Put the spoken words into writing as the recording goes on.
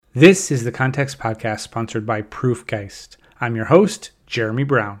This is the Context Podcast sponsored by Proofgeist. I'm your host, Jeremy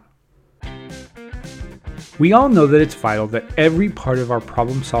Brown. We all know that it's vital that every part of our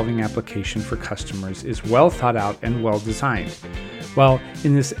problem-solving application for customers is well thought out and well designed. Well,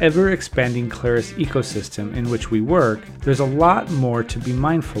 in this ever-expanding Claris ecosystem in which we work, there's a lot more to be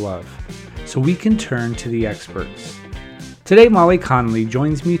mindful of, so we can turn to the experts. Today, Molly Connolly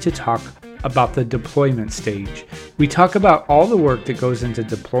joins me to talk about the deployment stage. We talk about all the work that goes into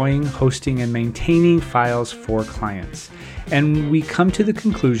deploying, hosting, and maintaining files for clients. And we come to the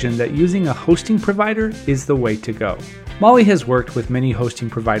conclusion that using a hosting provider is the way to go. Molly has worked with many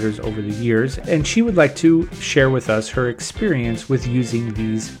hosting providers over the years, and she would like to share with us her experience with using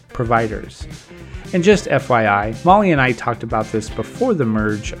these providers. And just FYI, Molly and I talked about this before the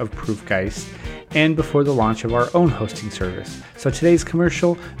merge of Proofgeist and before the launch of our own hosting service. So today's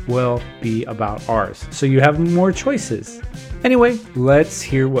commercial will be about ours, so you have more choices. Anyway, let's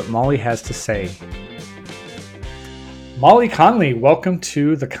hear what Molly has to say. Molly Connolly, welcome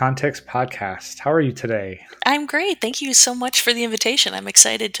to the Context Podcast. How are you today? I'm great. Thank you so much for the invitation. I'm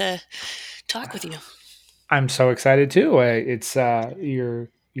excited to talk with you. I'm so excited too.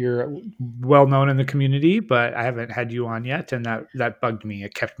 You're well known in the community, but I haven't had you on yet, and that bugged me.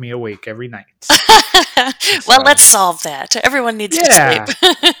 It kept me awake every night. Well, let's solve that. Everyone needs to sleep.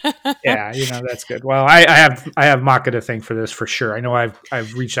 Yeah, that's good. Well, I have Maka to thank for this for sure. I know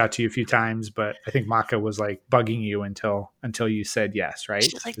I've reached out to you a few times, but I think Maka was like bugging you until you said yes, right?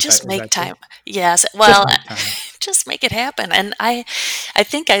 She's like, just make time. Yes. Well, just make it happen. And I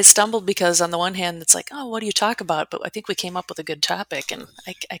think I stumbled because on the one hand, it's like, oh, what do you talk about? But I think we came up with a good topic, and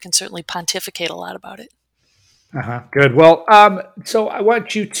I can certainly pontificate a lot about it. Good. Well, so I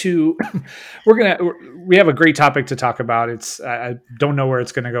want you to, we have a great topic to talk about. I don't know where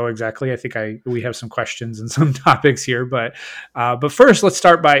it's going to go exactly. I think we have some questions and some topics here, but first let's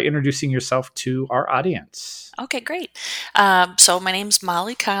start by introducing yourself to our audience. Okay, great. So my name's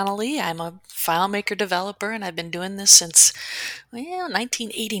Molly Connolly. I'm a FileMaker developer, and I've been doing this since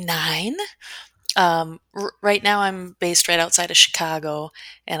 1989. Right now I'm based right outside of Chicago,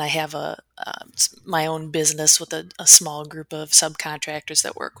 and I have my own business with a small group of subcontractors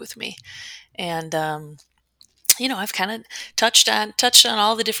that work with me. And, I've kind of touched on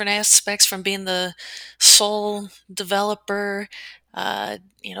all the different aspects, from being the sole developer,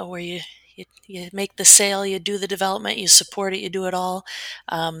 where you make the sale, you do the development, you support it, you do it all.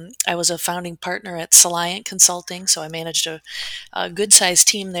 I was a founding partner at Connolly Consulting, so I managed a good-sized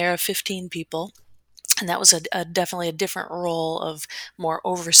team there of 15 people. And that was definitely a different role of more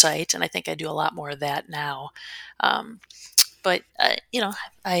oversight, and I think I do a lot more of that now. But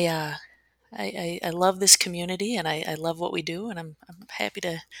I love this community, and I love what we do, and I'm happy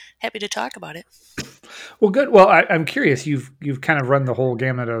to talk about it. Well, good. Well, I'm curious. You've kind of run the whole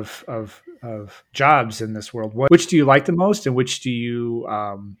gamut of jobs in this world. Which do you like the most, and which do you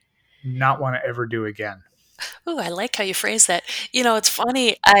not want to ever do again? Oh, I like how you phrase that. It's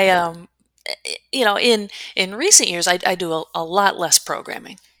funny. In recent years, I do a lot less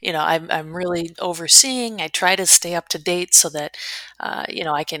programming. I'm really overseeing. I try to stay up to date so that,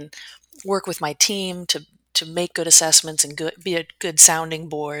 I can work with my team to make good assessments and be a good sounding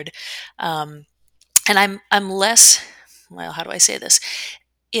board. And I'm less, well, how do I say this?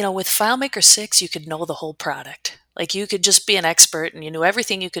 With FileMaker 6, you could know the whole product. Like, you could just be an expert and you knew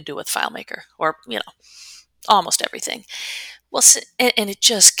everything you could do with FileMaker, or, almost everything. Well, and it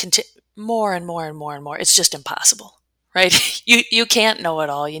just more and more and more and more. It's just impossible, right? You can't know it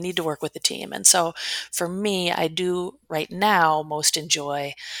all. You need to work with the team. And so for me, I do right now most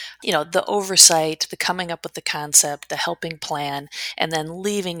enjoy, the oversight, the coming up with the concept, the helping plan, and then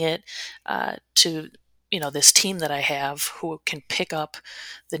leaving it to this team that I have who can pick up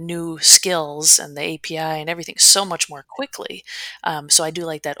the new skills and the API and everything so much more quickly. So I do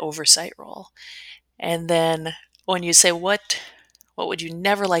like that oversight role. And then when you say, what would you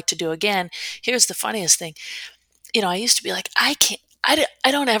never like to do again? Here's the funniest thing. I used to be like, I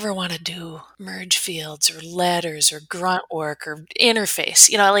don't ever want to do merge fields or letters or grunt work or interface.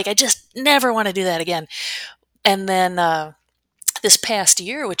 I just never want to do that again. And then this past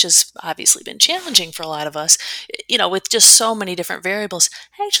year, which has obviously been challenging for a lot of us, with just so many different variables,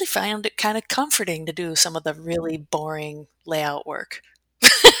 I actually found it kind of comforting to do some of the really boring layout work.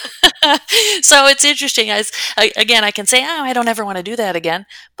 So it's interesting. Again, I can say, I don't ever want to do that again.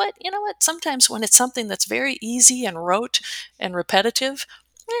 But you know what? Sometimes when it's something that's very easy and rote and repetitive,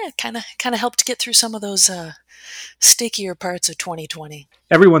 it kind of helped get through some of those stickier parts of 2020.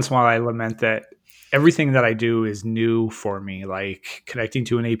 Every once in a while, I lament that everything that I do is new for me, like connecting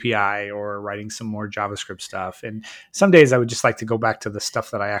to an API or writing some more JavaScript stuff. And some days I would just like to go back to the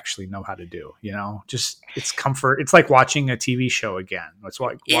stuff that I actually know how to do. Just it's comfort. It's like watching a TV show again. It's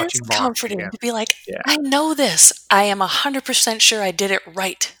like It's watching Bond comforting again. to be like, Yeah. I know this. I am 100% sure I did it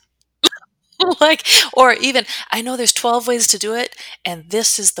right. Like, or even, I know there's 12 ways to do it, and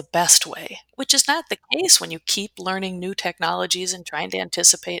this is the best way, which is not the case when you keep learning new technologies and trying to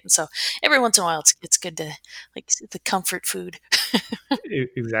anticipate. And so every once in a while, it's good to, like, the comfort food.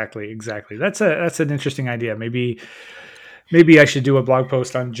 Exactly. That's an interesting idea. Maybe I should do a blog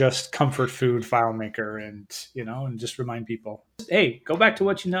post on just comfort food FileMaker, and just remind people, hey, go back to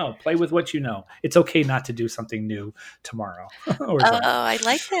what you know, play with what you know. It's okay not to do something new tomorrow or Oh, something. I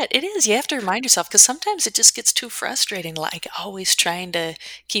like that. It is. You have to remind yourself because sometimes it just gets too frustrating, like always trying to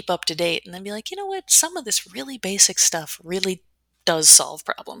keep up to date, and then be like, you know what? Some of this really basic stuff really does solve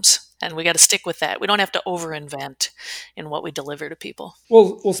problems, and we got to stick with that. We don't have to over-invent in what we deliver to people.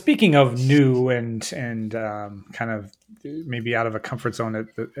 Well, speaking of new and kind of maybe out of a comfort zone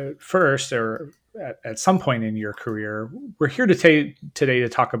at first or at some point in your career, we're here today to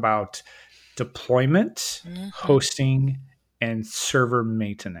talk about deployment, Hmm. hosting, and server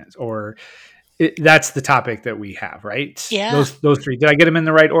maintenance. That's the topic that we have, right? Yeah, Those three. Did I get them in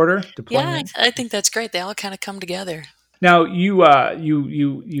the right order? yeah, Deployment. I think that's great. They all kind of come together. Now you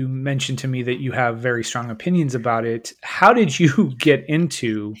mentioned to me that you have very strong opinions about it. How did you get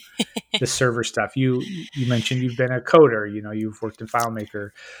into the server stuff? You mentioned you've been a coder. You've worked in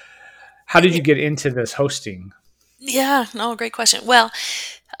FileMaker. How did you get into this hosting? Yeah, no, great question. Well,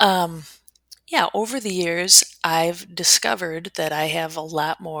 um, yeah, over the years, I've discovered that I have a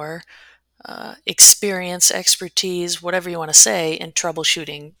lot more experience, expertise, whatever you want to say, in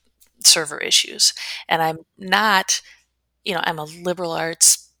troubleshooting server issues. And I'm not, I'm a liberal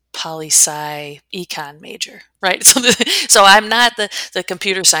arts poli sci econ major, right? So I'm not the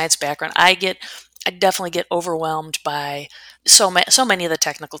computer science background. I definitely get overwhelmed by so many of the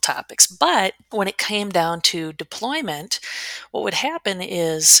technical topics. But when it came down to deployment, what would happen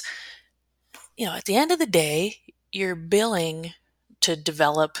is, at the end of the day, you're billing to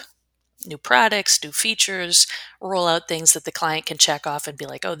develop new products, new features, roll out things that the client can check off and be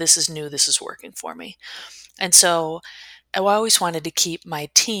like, oh, this is new, this is working for me. And so I always wanted to keep my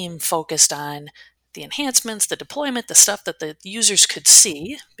team focused on the enhancements, the deployment, the stuff that the users could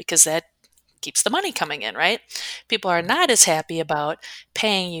see, because that keeps the money coming in, right? People are not as happy about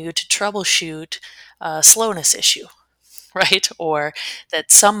paying you to troubleshoot a slowness issue, right? Or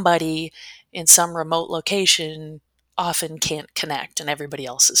that somebody in some remote location often can't connect and everybody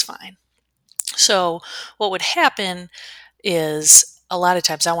else is fine. So what would happen is a lot of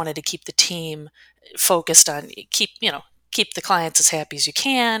times I wanted to keep the team focused on keep the clients as happy as you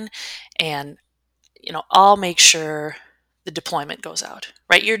can, and I'll make sure the deployment goes out.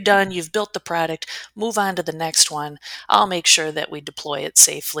 Right, you're done, you've built the product, move on to the next one. I'll make sure that we deploy it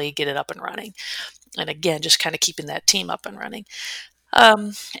safely, get it up and running. And again, just kind of keeping that team up and running.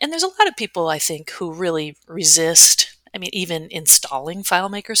 And there's a lot of people, I think, who really resist, I mean, even installing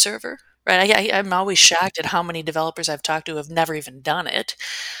FileMaker Server, right? I'm always shocked at how many developers I've talked to who have never even done it.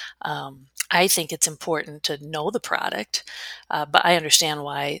 I think it's important to know the product, but I understand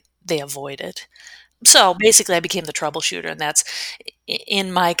why they avoid it. So basically, I became the troubleshooter, and that's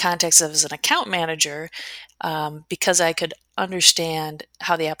in my context as an account manager, because I could understand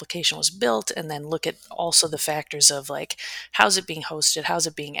how the application was built, and then look at also the factors of like how's it being hosted, how's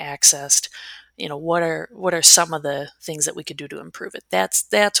it being accessed, what are some of the things that we could do to improve it.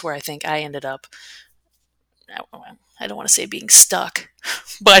 That's where I think I ended up. I don't want to say being stuck,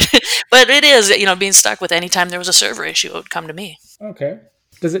 but but it is being stuck with any time there was a server issue, it would come to me. Okay.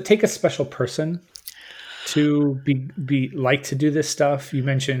 Does it take a special person to be like to do this stuff? You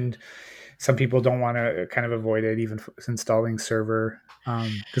mentioned some people don't want to kind of avoid it, even installing server.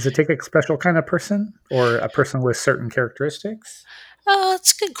 Does it take a special kind of person or a person with certain characteristics?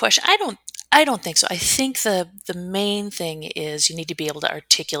 It's a good question. I don't think so. I think the main thing is you need to be able to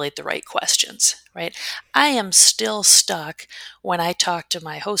articulate the right questions, right? I am still stuck when I talk to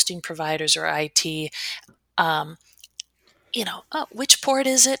my hosting providers or IT. Um, oh, which port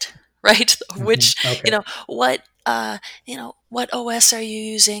is it? Right? Mhm. Which, Okay. what OS are you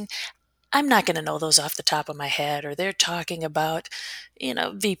using? I'm not going to know those off the top of my head, or they're talking about,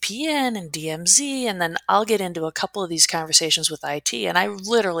 VPN and DMZ, and then I'll get into a couple of these conversations with IT, and I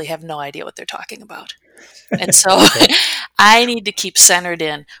literally have no idea what they're talking about. And so Okay. I need to keep centered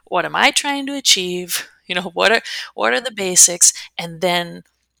in what am I trying to achieve? What are the basics, and then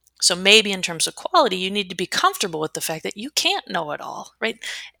So maybe in terms of quality, you need to be comfortable with the fact that you can't know it all, right?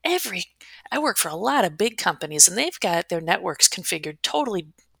 Every I work for a lot of big companies and they've got their networks configured totally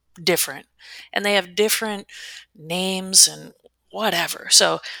different and they have different names and whatever.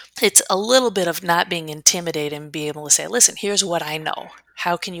 So it's a little bit of not being intimidated and being able to say, listen, here's what I know.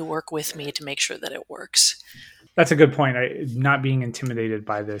 How can you work with me to make sure that it works? That's a good point. Not being intimidated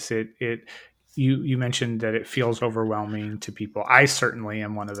by this. You mentioned that it feels overwhelming to people. I certainly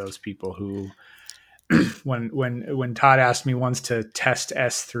am one of those people who, when Todd asked me once to test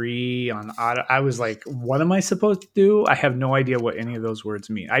S3 on Auto, I was like, what am I supposed to do? I have no idea what any of those words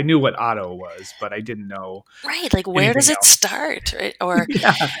mean. I knew what Auto was, but I didn't know Right. Like, where does anything it else. start? Right? Or,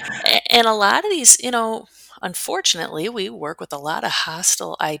 Yeah. and a lot of these, unfortunately, we work with a lot of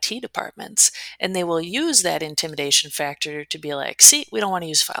hostile IT departments, and they will use that intimidation factor to be like, see, we don't want to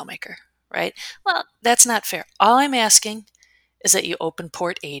use FileMaker, right? Well, that's not fair. All I'm asking is that you open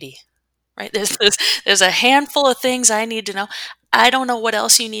port 80, right? There's a handful of things I need to know. I don't know what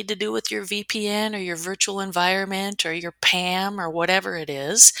else you need to do with your VPN or your virtual environment or your PAM or whatever it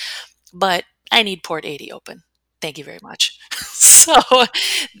is, but I need port 80 open. Thank you very much. So,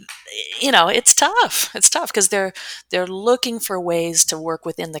 it's tough. It's tough because they're looking for ways to work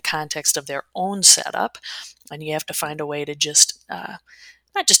within the context of their own setup, and you have to find a way to just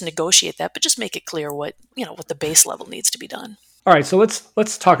not just negotiate that, but just make it clear what the base level needs to be done. All right, so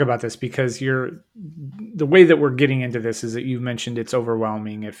let's talk about this because the way that we're getting into this is that you mentioned it's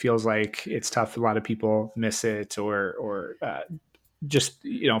overwhelming. It feels like it's tough. A lot of people miss it or just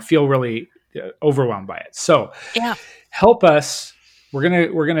feel really overwhelmed by it. So Yeah. help us. We're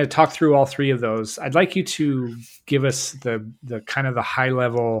gonna talk through all three of those. I'd like you to give us the kind of the high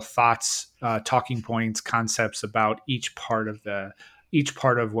level thoughts, talking points, concepts about each part of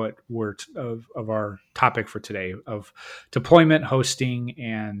what of our topic for today of deployment, hosting,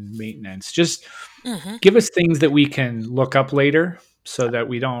 and maintenance. Just Hmm. give us things that we can look up later so that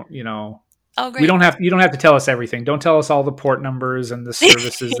Oh, we great. don't have you don't have to tell us everything. Don't tell us all the port numbers and the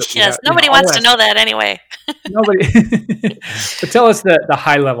services that we Yes. have, Nobody all wants to that know stuff. that anyway. Nobody. But tell us the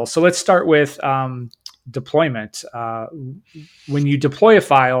high level. So let's start with deployment. When you deploy a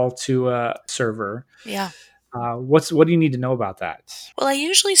file to a server, Yeah. what do you need to know about that? Well, I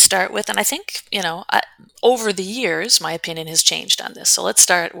usually start with, and I think, over the years, my opinion has changed on this. So let's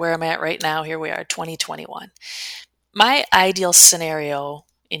start where I'm at right now. Here we are, 2021. My ideal scenario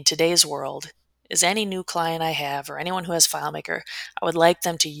in today's world is any new client I have or anyone who has FileMaker, I would like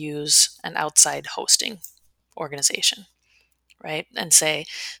them to use an outside hosting organization, right? So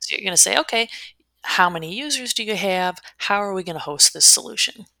you're going to say, okay, how many users do you have? How are we going to host this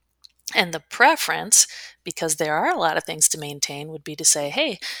solution? And the preference, because there are a lot of things to maintain, would be to say,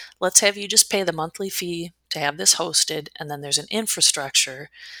 hey, let's have you just pay the monthly fee to have this hosted, and then there's an infrastructure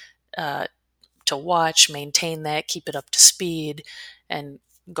uh, to watch, maintain that, keep it up to speed, and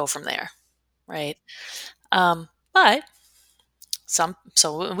go from there, right? But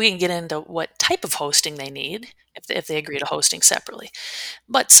so we can get into what type of hosting they need if they agree to hosting separately.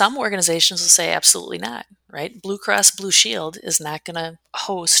 But some organizations will say absolutely not, right? Blue Cross Blue Shield is not going to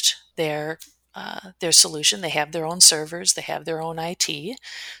host their solution. They have their own servers, they have their own IT,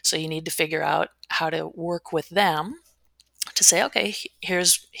 so you need to figure out how to work with them to say, okay,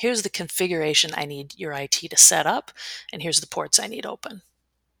 here's the configuration I need your IT to set up, and here's the ports I need open,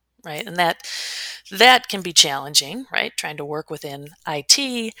 right? And that can be challenging, right? Trying to work within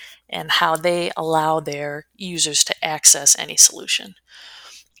IT and how they allow their users to access any solution.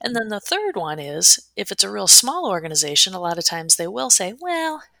 And then the third one is if it's a real small organization, a lot of times they will say,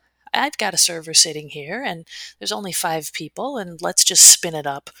 well, I've got a server sitting here and there's only 5 people, and let's just spin it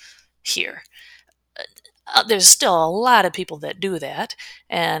up here. There's still a lot of people that do that.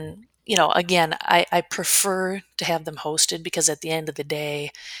 And, again, I prefer to have them hosted because at the end of the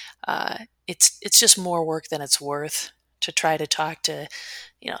day, it's just more work than it's worth to try to talk to,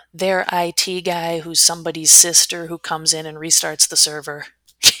 their IT guy who's somebody's sister who comes in and restarts the server.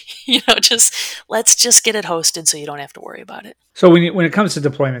 Just let's just get it hosted so you don't have to worry about it. So when it comes to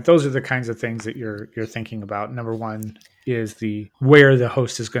deployment, those are the kinds of things that you're thinking about. Number one is where the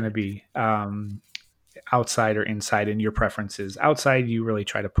host is going to be, outside or inside, and your preferences. Outside, you really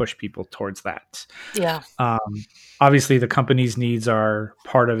try to push people towards that. Yeah. Obviously, the company's needs are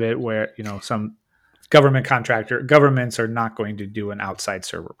part of it. Where some governments are not going to do an outside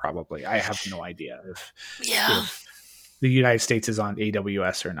server. Probably, I have no idea Yeah. if the United States is on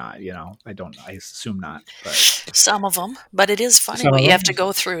AWS or not. I assume not, but Some of them, but it is funny some what of you have them. to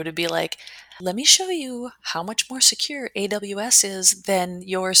go through to be like, let me show you how much more secure AWS is than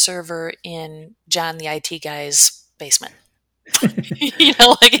your server in John the IT guy's basement.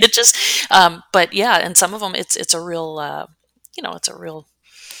 Like it just, but yeah, and some of them, it's a real, it's a real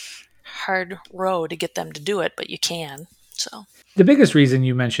hard road to get them to do it, but you can. So The biggest reason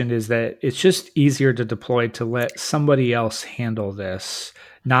you mentioned is that it's just easier to deploy to let somebody else handle this,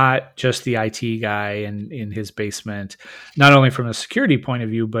 not just the IT guy in his basement, not only from a security point of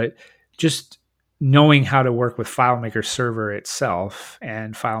view, but just knowing how to work with FileMaker server itself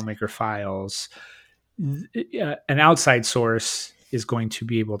and FileMaker files. An outside source is going to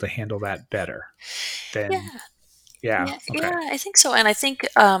be able to handle that better than, yeah, yeah, yeah, okay. yeah, I think so. And I think,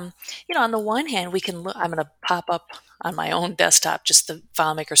 on the one hand, we can look, I'm going to pop up on my own desktop, just the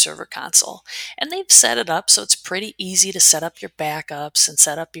FileMaker server console. And they've set it up so it's pretty easy to set up your backups and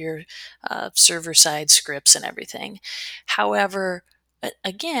set up your server side scripts and everything. However,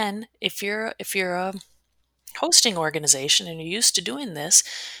 again, if you're a hosting organization and you're used to doing this,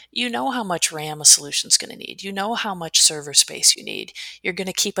 you know how much RAM a solution's going to need. You know how much server space you need. You're going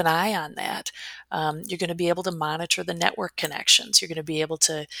to keep an eye on that. You're going to be able to monitor the network connections. You're going to be able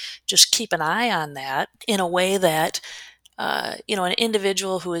to just keep an eye on that in a way that an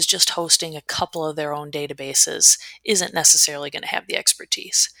individual who is just hosting a couple of their own databases isn't necessarily going to have the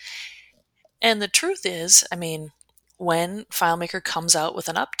expertise. And the truth is, I mean, when FileMaker comes out with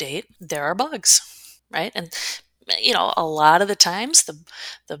an update, there are bugs, right? And a lot of the times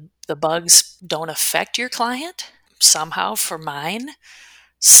the bugs don't affect your client. Somehow, for mine,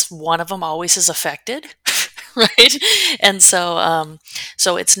 one of them always is affected, right? And so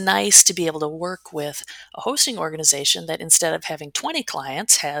it's nice to be able to work with a hosting organization that instead of having 20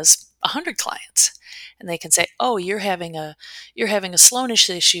 clients has 100 clients, and they can say, "Oh, you're having a slowness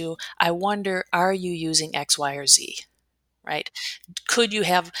issue. I wonder, are you using X, Y, or Z?" Right? Could you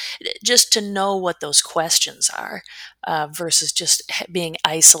have, just to know what those questions are, versus just being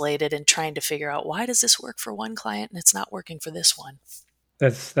isolated and trying to figure out, why does this work for one client and it's not working for this one?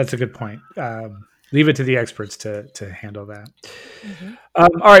 That's a good point. Leave it to the experts to handle that. Hmm. All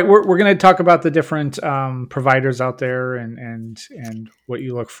right, we're going to talk about the different providers out there and what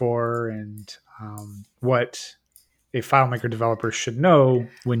you look for and what a FileMaker developer should know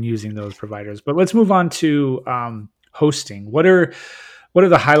when using those providers. But let's move on to hosting. What are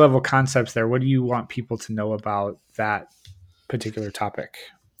the high level concepts there? What do you want people to know about that particular topic?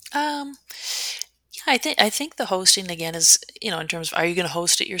 Um, yeah, I think the hosting again is, in terms of, are you going to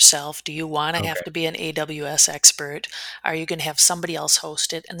host it yourself? Do you want to have Okay. to be an AWS expert? Are you going to have somebody else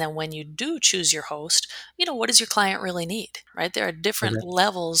host it? And then when you do choose your host, what does your client really need, right? There are different Okay.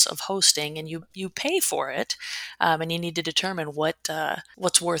 levels of hosting, and you pay for it, and you need to determine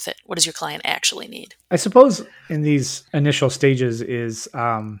what's worth it. What does your client actually need? I suppose in these initial stages is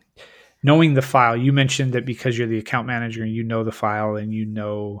knowing the file. You mentioned that because you're the account manager, you know the file and you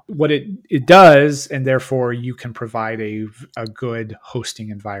know what it does, and therefore you can provide a good hosting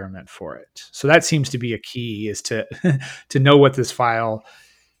environment for it. So that seems to be a key, is to to know what this file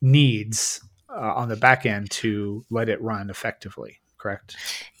needs on the back end to let it run effectively. Correct?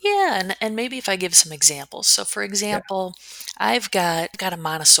 Yeah, and maybe if I give some examples. So, for Yeah. example, I've got a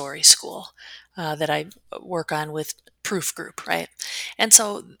Montessori school that I work on with Proof Group, right? And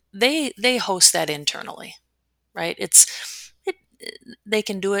so they host that internally, right? They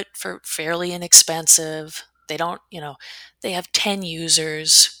can do it for fairly inexpensive. They don't, they have 10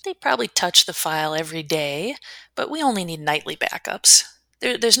 users. They probably touch the file every day, but we only need nightly backups.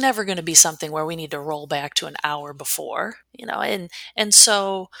 There's never going to be something where we need to roll back to an hour before, and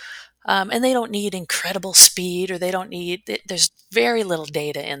so and they don't need incredible speed, or they don't need. There's very little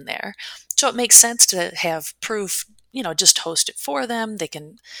data in there, so it makes sense to have Proof, just host it for them. They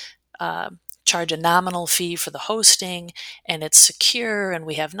can uh, charge a nominal fee for the hosting, and it's secure, and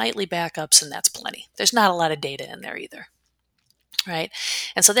we have nightly backups, and that's plenty. There's not a lot of data in there either, right?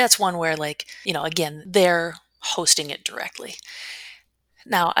 And so that's one where, like, again, they're hosting it directly.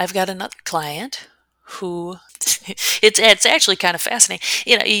 Now, I've got another client who it's actually kind of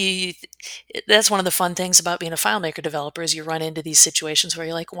fascinating. That's one of the fun things about being a FileMaker developer, is you run into these situations where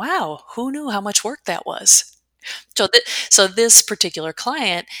you're like, wow, who knew how much work that was? So this particular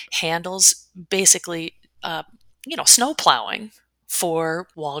client handles basically, snow plowing for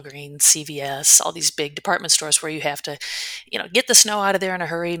Walgreens, CVS, all these big department stores where you have to, get the snow out of there in a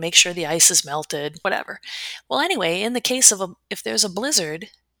hurry, make sure the ice is melted, whatever. Well, anyway, in the case of if there's a blizzard,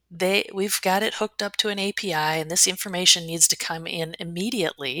 we've got it hooked up to an API, and this information needs to come in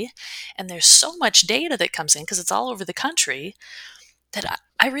immediately. And there's so much data that comes in because it's all over the country, that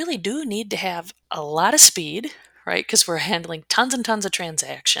I really do need to have a lot of speed, right? Because we're handling tons and tons of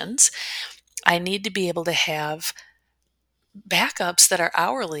transactions. I need to be able to have backups that are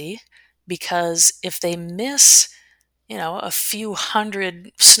hourly, because if they miss, a few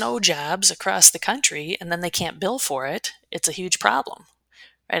hundred snow jobs across the country and then they can't bill for it, it's a huge problem,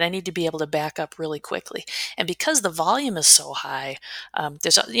 right? I need to be able to back up really quickly. And because the volume is so high,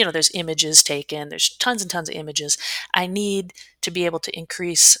 there's images taken, there's tons and tons of images. I need to be able to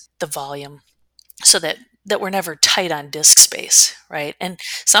increase the volume so that we're never tight on disk space, right? And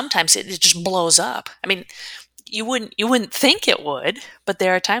sometimes it just blows up. I mean, you wouldn't think it would, but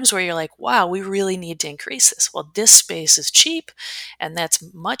there are times where you're like, wow, we really need to increase this. Well, disk space is cheap, and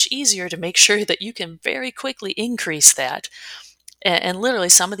that's much easier to make sure that you can very quickly increase that. And literally,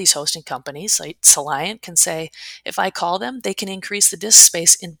 some of these hosting companies, like Soliant, can say, if I call them, they can increase the disk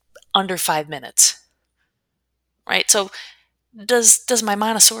space in under 5 minutes, right? So, does my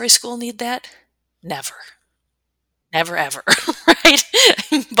Montessori school need that? Never, never, ever, right?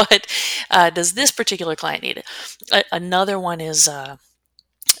 But does this particular client need it? Another one is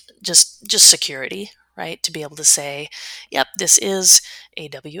just security, right? To be able to say, yep, this is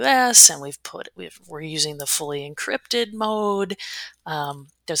AWS, and we're using the fully encrypted mode.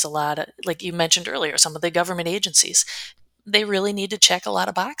 There's a lot of, like you mentioned earlier, some of the government agencies, they really need to check a lot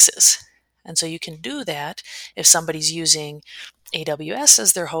of boxes. And so you can do that if somebody's using AWS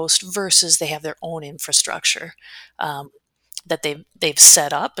as their host versus they have their own infrastructure that they've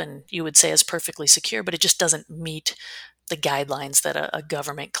set up, and you would say is perfectly secure, but it just doesn't meet the guidelines that a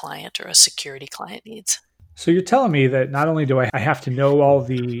government client or a security client needs. So you're telling me that not only do I have to know all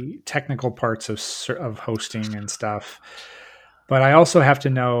the technical parts of hosting and stuff, but I also have to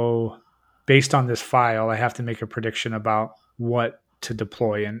know, based on this file, I have to make a prediction about what to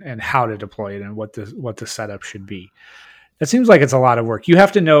deploy and how to deploy it and what the setup should be. It seems like it's a lot of work. You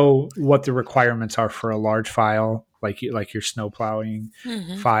have to know what the requirements are for a large file, like your snow plowing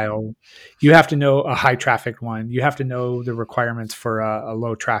file. You have to know a high traffic one. You have to know the requirements for a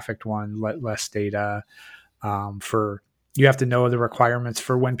low trafficked one, less data. You have to know the requirements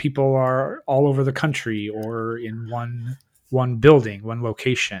for when people are all over the country or in one building, one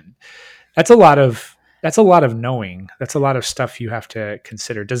location. That's a lot of knowing. That's a lot of stuff you have to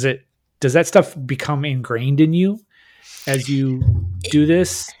consider. Does that stuff become ingrained in you as you do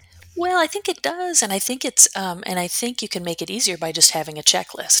this? Well, I think it does, and I think and I think you can make it easier by just having a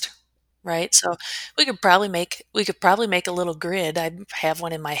checklist, right? So we could probably make a little grid. I have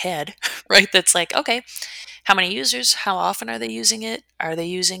one in my head, right? That's like, okay, how many users? How often are they using it? Are they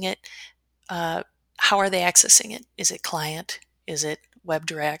using it? Uh, how are they accessing it? Is it client? Is it web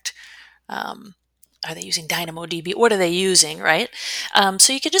direct? Um, are they using DynamoDB? What are they using, right?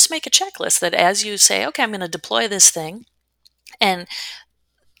 So you could just make a checklist that as you say, okay, I'm going to deploy this thing, and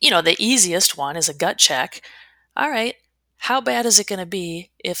the easiest one is a gut check. All right, how bad is it going to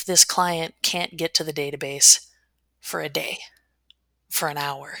be if this client can't get to the database for a day, for an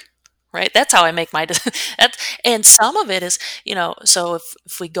hour? Right? That's how I make my and some of it is, so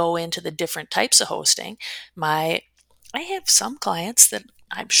if we go into the different types of hosting, I have some clients that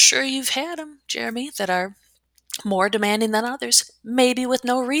I'm sure you've had them, Jeremy, that are more demanding than others, maybe with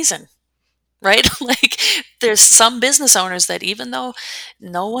no reason, right? Like there's some business owners that even though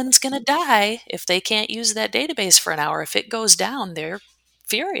no one's going to die if they can't use that database for an hour, if it goes down, they're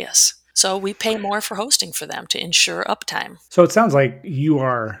furious. So we pay more for hosting for them to ensure uptime. So it sounds like you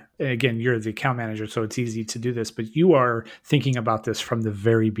are, again, you're the account manager, so it's easy to do this, but you are thinking about this from the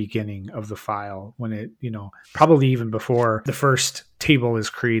very beginning of the file when it, probably even before the first table is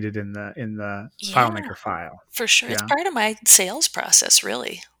created in the FileMaker file. For sure. Yeah. It's part of my sales process,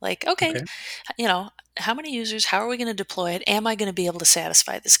 really. Like, okay, how many users, how are we going to deploy it? Am I going to be able to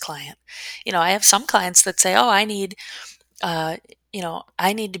satisfy this client? I have some clients that say, oh, I need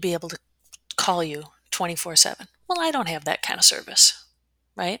to be able to call you 24/7. Well, I don't have that kind of service,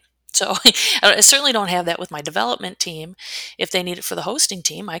 right? So I certainly don't have that with my development team. If they need it for the hosting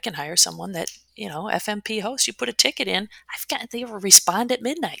team, I can hire someone that, FMP host, you put a ticket in, they will respond at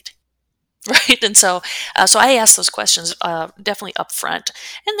midnight. Right. And so I ask those questions definitely up front.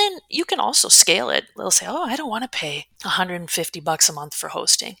 And then you can also scale it. They'll say, oh, I don't want to pay $150 a month for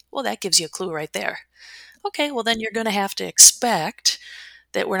hosting. Well, that gives you a clue right there. Okay, well, then you're going to have to expect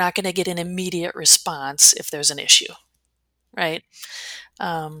that we're not going to get an immediate response if there's an issue, right?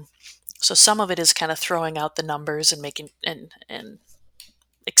 So some of it is kind of throwing out the numbers and making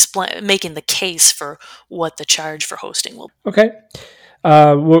making the case for what the charge for hosting will be. Okay.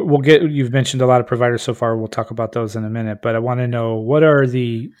 You've mentioned a lot of providers so far. We'll talk about those in a minute, but I want to know, what are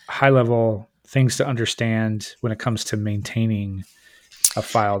the high level things to understand when it comes to maintaining a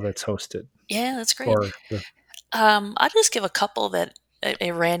file that's hosted? Yeah, that's great. I'll just give a couple that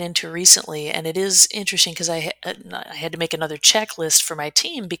I ran into recently, and it is interesting because I had to make another checklist for my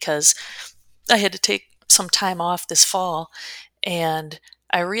team because I had to take some time off this fall, and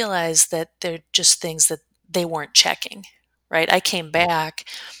I realized that they're just things that they weren't checking, right? I came back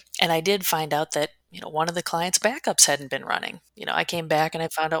and I did find out that, one of the clients' backups hadn't been running. I came back and I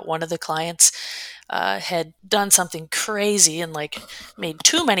found out one of the clients had done something crazy and like made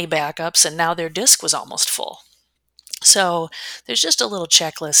too many backups, and now their disk was almost full. So there's just a little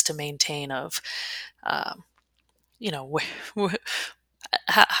checklist to maintain of, um,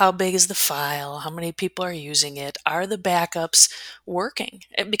 how big is the file? How many people are using it? Are the backups working?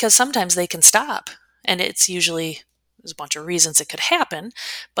 Because sometimes they can stop, and it's usually there's a bunch of reasons it could happen,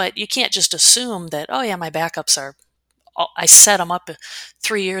 but you can't just assume that, oh yeah, my backups are, I set them up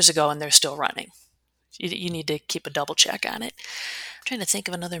 3 years ago and they're still running. You need to keep a double check on it. I'm trying to think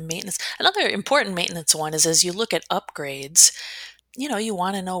of another maintenance. Another important maintenance one is as you look at upgrades, you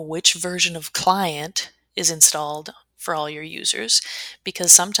want to know which version of client is installed for all your users,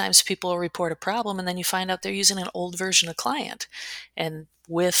 because sometimes people will report a problem and then you find out they're using an old version of client. And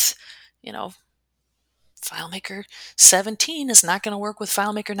with, you know, FileMaker 17 is not going to work with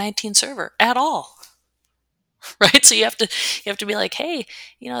FileMaker 19 server at all. Right? So you have to be like, hey,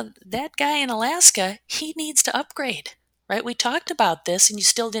 that guy in Alaska, he needs to upgrade. Right? We talked about this and you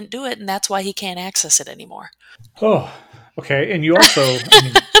still didn't do it, and that's why he can't access it anymore. Oh, okay. And you also,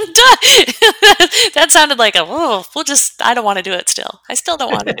 I'm done. That sounded like I don't want to do it still. I still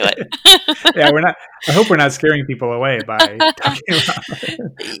don't want to do it. yeah, I hope we're not scaring people away by talking about it.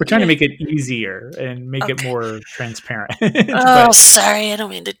 We're trying to make it easier and make it more transparent. Oh, sorry. I don't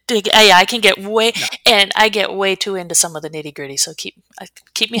mean to dig. Yeah, I can get I get way too into some of the nitty gritty. So keep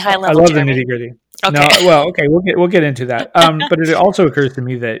me high level. I love the nitty gritty. Okay. No, well, okay, we'll get into that. But it also occurs to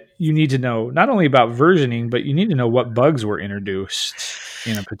me that you need to know not only about versioning, but you need to know what bugs were introduced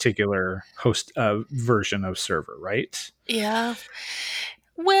in a particular host version of server, right? Yeah.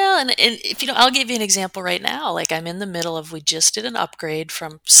 Well, and if I'll give you an example right now. Like I'm in the middle of, we just did an upgrade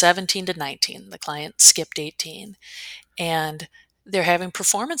from 17 to 19. The client skipped 18, and they're having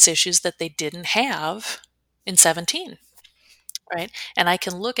performance issues that they didn't have in 17. Right. And I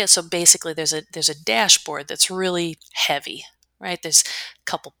can look at, so basically there's a dashboard that's really heavy, right? There's a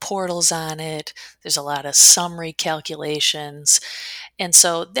couple portals on it. There's a lot of summary calculations. And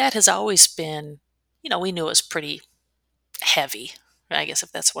so that has always been, we knew it was pretty heavy, I guess,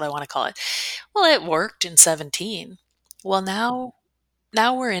 if that's what I want to call it. Well, it worked in 17. Well, now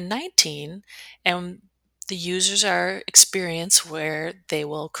we're in 19, and the users are experience where they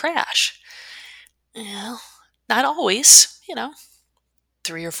will crash. Well, not always,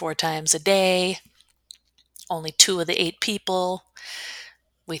 3 or 4 times a day, only 2 of the 8 people.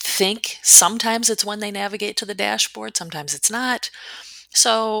 We think sometimes it's when they navigate to the dashboard, sometimes it's not.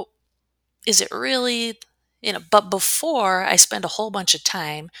 So is it really, but before I spend a whole bunch of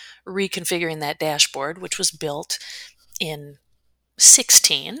time reconfiguring that dashboard, which was built in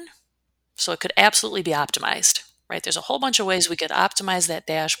 16, so it could absolutely be optimized. Right? There's a whole bunch of ways we could optimize that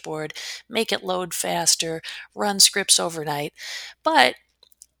dashboard, make it load faster, run scripts overnight. But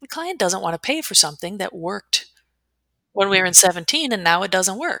the client doesn't want to pay for something that worked when we were in 17 and now it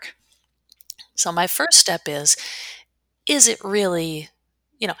doesn't work. So my first step is it really,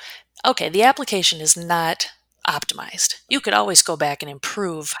 okay, the application is not optimized. You could always go back and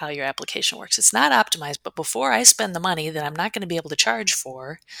improve how your application works. It's not optimized, but before I spend the money that I'm not going to be able to charge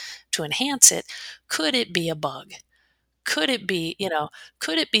for to enhance it, could it be a bug? Could it be,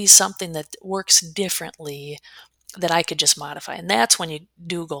 could it be something that works differently that I could just modify? And that's when you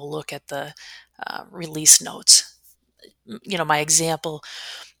do go look at the release notes. My example,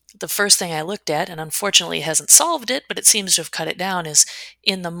 the first thing I looked at, and unfortunately it hasn't solved it, but it seems to have cut it down, is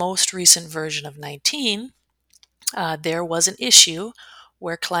in the most recent version of 19, there was an issue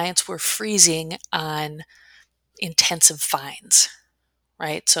where clients were freezing on intensive finds.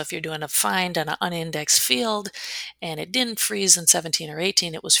 Right? So if you're doing a find on an unindexed field and it didn't freeze in 17 or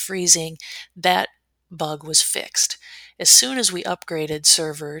 18, it was freezing, that bug was fixed. As soon as we upgraded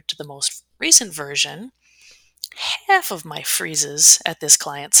server to the most recent version, half of my freezes at this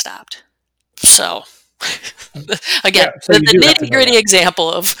client stopped. So again, so the nitty-gritty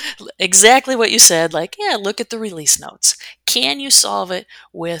example of exactly what you said, like, look at the release notes. Can you solve it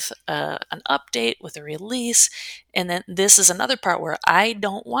with an update, with a release? And then this is another part where I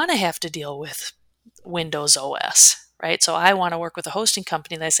don't want to have to deal with Windows OS, right? So I want to work with a hosting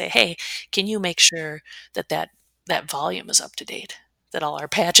company that I say, hey, can you make sure that volume is up to date, that all our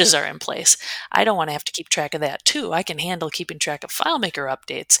patches are in place? I don't want to have to keep track of that too. I can handle keeping track of FileMaker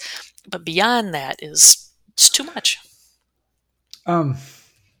updates, but beyond that it's too much.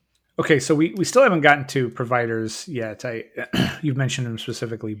 Okay, so we still haven't gotten to providers yet. You've mentioned them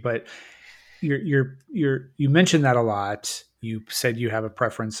specifically, but you mentioned that a lot. You said you have a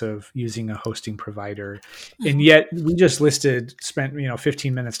preference of using a hosting provider, and Mhm. yet we just spent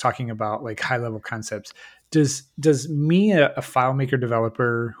 15 minutes talking about like high level concepts. Does me, a FileMaker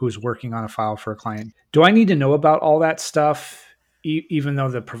developer who's working on a file for a client, do I need to know about all that stuff, even though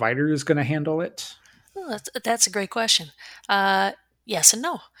the provider is going to handle it? Well, that's a great question. Uh, yes and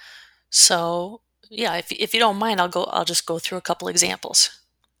no. So yeah, if you don't mind, I'll just go through a couple examples,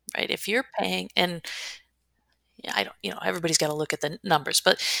 right? If you're paying, and yeah, I don't, everybody's got to look at the numbers,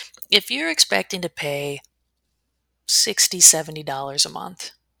 but if you're expecting to pay 60, $70 a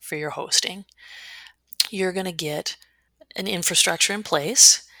month for your hosting, you're going to get an infrastructure in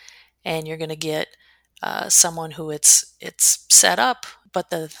place, and you're going to get someone who it's set up, but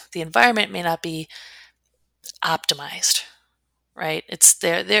the environment may not be optimized, right? It's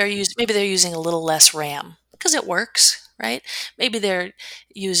maybe they're using a little less RAM because it works, right? Maybe they're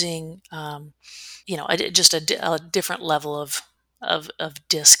using a different level of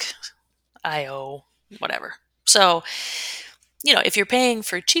disk IO, whatever. So if you're paying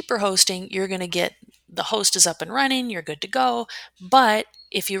for cheaper hosting, you're going to get the host is up and running, you're good to go. But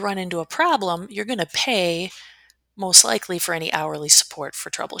if you run into a problem, you're going to pay most likely for any hourly support for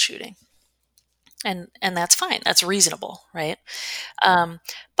troubleshooting. And that's fine. That's reasonable, right? Um,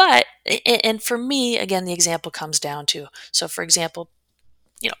 but and for me, again, the example comes down to, so for example,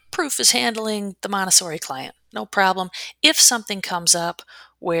 Proof is handling the Montessori client, no problem. If something comes up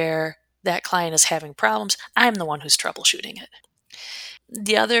where that client is having problems, I'm the one who's troubleshooting it.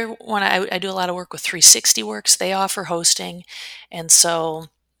 The other one, I do a lot of work with 360 Works. They offer hosting, and so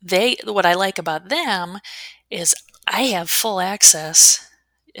what I like about them is I have full access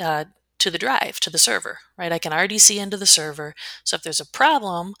uh, to the drive, to the server, right? I can RDC into the server. So if there's a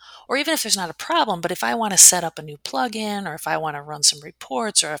problem, or even if there's not a problem, but if I want to set up a new plugin, or if I want to run some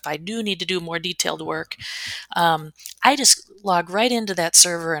reports, or if I do need to do more detailed work, I just log right into that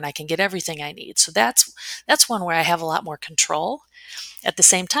server and I can get everything I need. So that's one where I have a lot more control. At the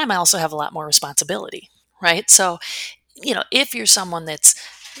same time, I also have a lot more responsibility, right? So, if you're someone that's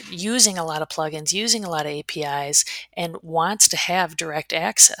using a lot of plugins, using a lot of APIs, and wants to have direct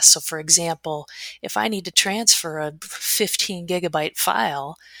access. So, for example, if I need to transfer a 15 gigabyte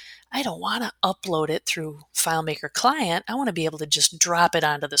file, I don't want to upload it through FileMaker Client. I want to be able to just drop it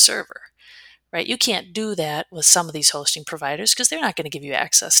onto the server, right? You can't do that with some of these hosting providers because they're not going to give you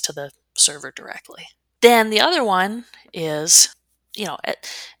access to the server directly. Then the other one is,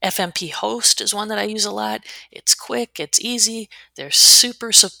 FMP Host is one that I use a lot. It's quick, it's easy. Their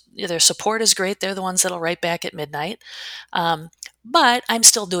support is great. They're the ones that'll write back at midnight. But I'm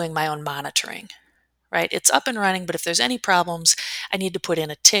still doing my own monitoring, right? It's up and running, but if there's any problems, I need to put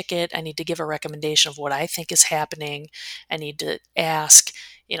in a ticket. I need to give a recommendation of what I think is happening. I need to ask,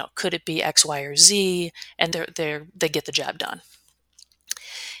 could it be X, Y, or Z? And they get the job done.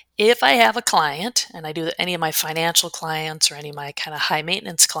 If I have a client, and I do any of my financial clients or any of my kind of high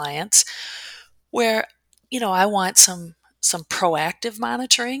maintenance clients, where I want some proactive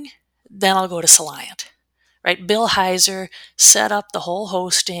monitoring, then I'll go to Soliant. Right? Bill Heiser set up the whole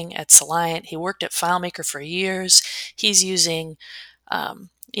hosting at Soliant. He worked at FileMaker for years. He's using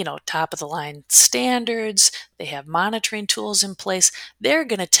top of the line standards. They have monitoring tools in place. They're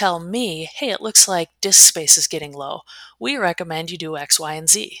going to tell me, hey, it looks like disk space is getting low. We recommend you do X, Y, and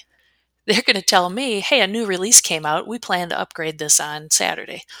Z. They're going to tell me, hey, a new release came out. We plan to upgrade this on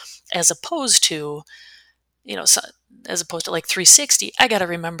Saturday. As opposed to, as opposed to like 360, I got to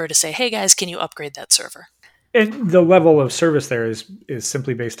remember to say, hey guys, can you upgrade that server? And the level of service there is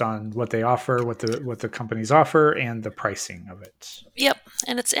simply based on what they offer, what the companies offer, and the pricing of it. Yep,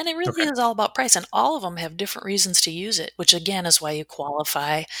 and it really Okay. is all about price, and all of them have different reasons to use it, which again is why you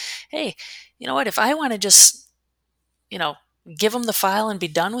qualify. Hey, you know what? If I want to just give them the file and be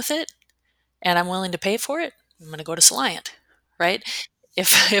done with it, and I'm willing to pay for it, I'm going to go to Soliant, right?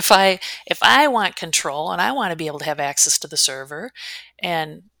 If I want control and I want to be able to have access to the server,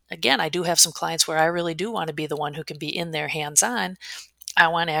 and again, I do have some clients where I really do want to be the one who can be in there hands on. I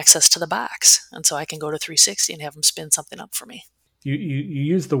want access to the box, and so I can go to 360 and have them spin something up for me. You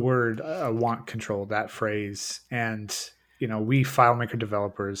use the word want control, that phrase, and we FileMaker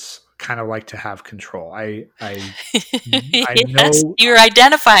developers kind of like to have control. I Yes, know. you're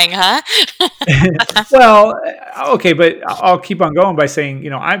identifying, huh? Well, okay, but I'll keep on going by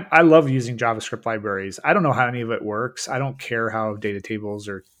saying, I love using JavaScript libraries. I don't know how any of it works. I don't care how data tables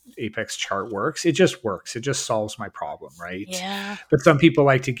or Apex chart works. It just works. It just solves my problem, right? Yeah. But some people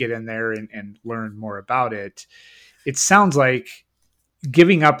like to get in there and learn more about it. It sounds like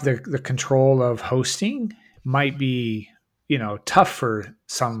giving up the control of hosting might be, tough for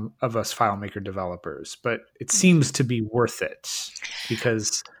some of us FileMaker developers, but it seems to be worth it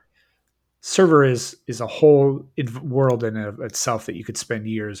because server is a whole world in of itself that you could spend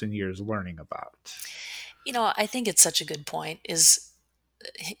years and years learning about. I think it's such a good point is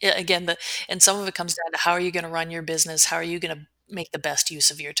again, and some of it comes down to how are you going to run your business? How are you going to make the best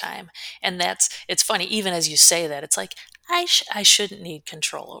use of your time? And it's funny, even as you say that, it's like, I shouldn't need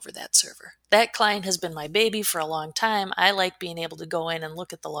control over that server. That client has been my baby for a long time. I like being able to go in and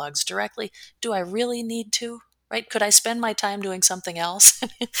look at the logs directly. Do I really need to? Right? Could I spend my time doing something else?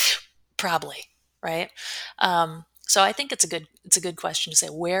 Probably, right? So I think it's a good question to say,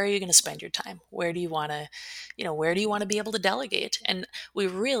 where are you going to spend your time? Where do you want to, where do you want to be able to delegate? And we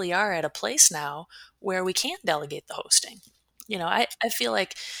really are at a place now where we can't delegate the hosting. I feel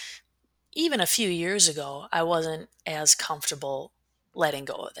like even a few years ago, I wasn't as comfortable letting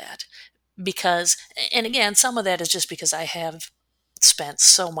go of that because, and again, some of that is just because I have spent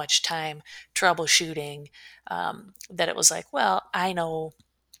so much time troubleshooting, that it was like, well, I know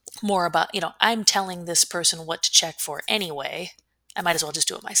more about, I'm telling this person what to check for anyway. I might as well just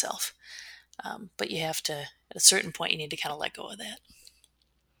do it myself. But you have to, at a certain point, you need to kind of let go of that.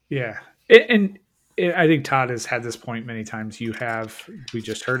 Yeah. And I think Todd has had this point many times. We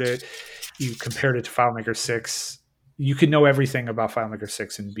just heard it. You compared it to FileMaker 6. You can know everything about FileMaker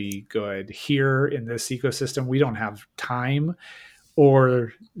 6 and be good. Here in this ecosystem, we don't have time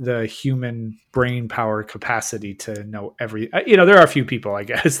or the human brain power capacity to know there are a few people, I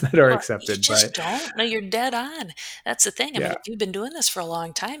guess, that are Well, you accepted, just but don't. No, you're dead on. That's the thing. I mean, yeah. if you've been doing this for a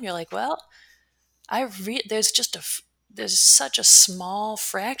long time, you're like, well, there's there's such a small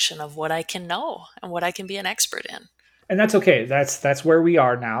fraction of what I can know and what I can be an expert in. And that's okay. That's where we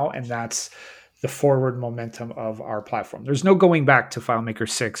are now, and that's the forward momentum of our platform. There's no going back to FileMaker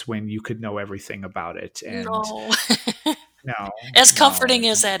 6 when you could know everything about it. And No. no, As no. comforting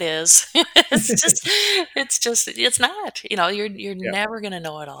as that is, it's not. You're Yeah. never going to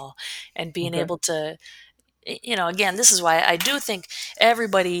know it all, and being Okay. able to, again, this is why I do think every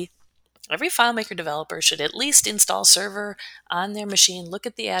FileMaker developer should at least install server on their machine, look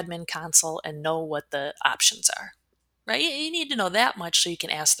at the admin console, and know what the options are. Right? You need to know that much so you can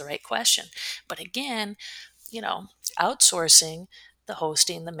ask the right question. But again, you know, outsourcing the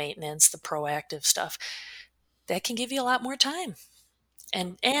hosting, the maintenance, the proactive stuff, that can give you a lot more time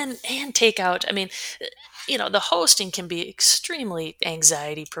and take out. I mean, the hosting can be extremely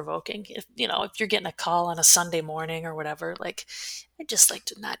anxiety provoking. If you're getting a call on a Sunday morning or whatever, like I just like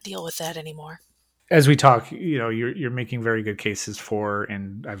to not deal with that anymore. As we talk, you're making very good cases for,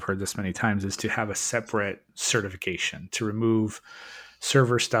 and I've heard this many times, is to have a separate certification to remove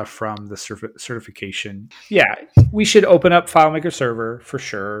server stuff from the certification. Yeah, we should open up FileMaker Server for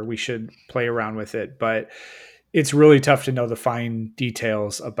sure. We should play around with it, but it's really tough to know the fine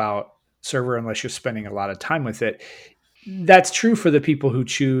details about server unless you're spending a lot of time with it. That's true for the people who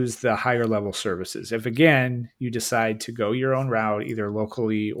choose the higher level services. If again, you decide to go your own route, either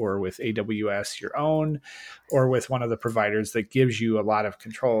locally or with AWS your own, or with one of the providers that gives you a lot of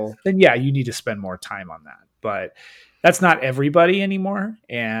control, then yeah, you need to spend more time on that. But that's not everybody anymore.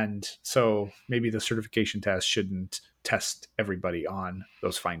 And so maybe the certification test shouldn't test everybody on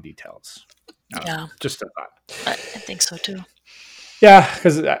those fine details. I don't know. Yeah, Just a thought. I think so too. Yeah,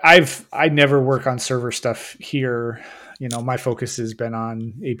 because I never work on server stuff here. My focus has been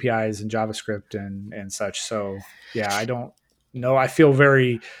on APIs and JavaScript and such. So yeah, I don't know. I feel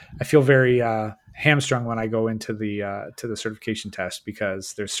very hamstrung when I go into the certification test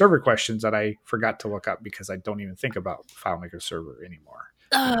because there's server questions that I forgot to look up because I don't even think about FileMaker Server anymore.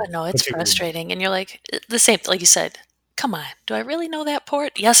 No, it's Particularly. frustrating. And you're like, the same, like you said, come on, do I really know that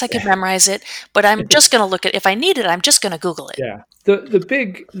port? Yes, I could memorize it, but I'm just going to look at, if I need it, I'm just going to Google it. Yeah.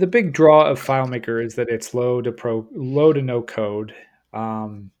 The big draw of FileMaker is that it's low to no code.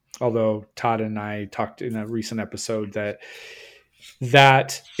 Although Todd and I talked in a recent episode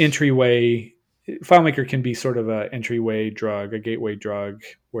that entryway FileMaker can be sort of a entryway drug, a gateway drug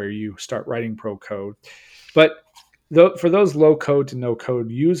where you start writing pro code. But for those low code to no code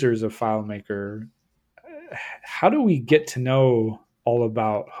users of FileMaker, how do we get to know all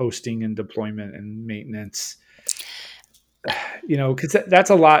about hosting and deployment and maintenance? Because that's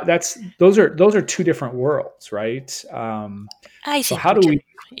a lot. Those are two different worlds, right? I So think how we do we?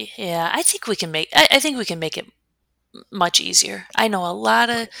 can, yeah, I think we can make it much easier. I know a lot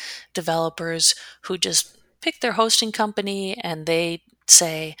of developers who just pick their hosting company and they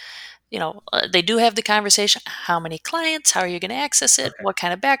say, they do have the conversation. How many clients? How are you going to access it? Okay, What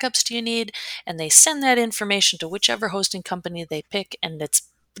kind of backups do you need? And they send that information to whichever hosting company they pick, and it's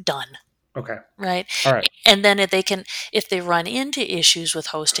done. Okay. right? All right. And then if they run into issues with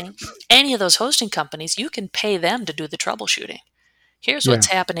hosting, any of those hosting companies, you can pay them to do the troubleshooting. Here's Yeah. what's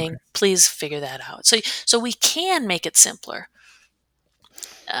happening. Please figure that out. So we can make it simpler.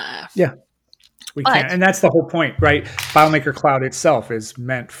 Uh, Yeah. We but can. And that's the whole point, right? FileMaker Cloud itself is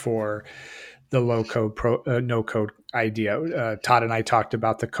meant for the low code, no code idea. Todd and I talked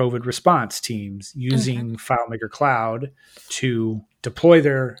about the COVID response teams mhm, using FileMaker Cloud to deploy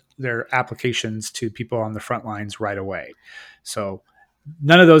their applications to people on the front lines right away. So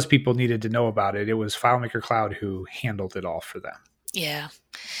none of those people needed to know about it. It was FileMaker Cloud who handled it all for them. yeah,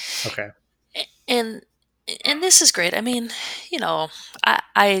 Okay. and and this is great. I mean, you know,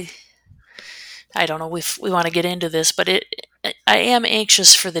 I don't know if we want to get into this, but I am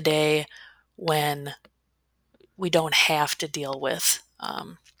anxious for the day when we don't have to deal with,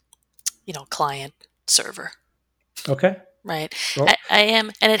 client server, Okay. right? Well, I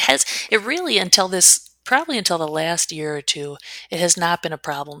am, and it really, probably until the last year or two, it has not been a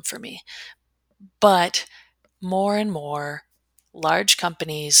problem for me. But more and more large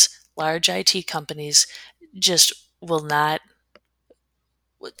companies, large IT companies just will not,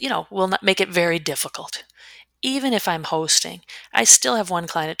 will not make it very difficult. Even if I'm hosting, I still have one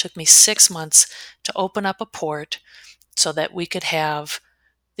client. It took me 6 months to open up a port so that we could have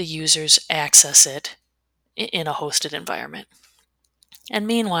the users access it in a hosted environment. And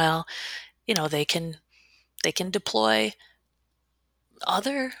meanwhile, they can deploy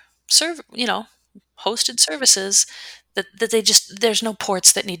other hosted services that there's no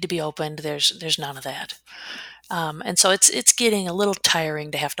ports that need to be opened. There's none of that. And so it's getting a little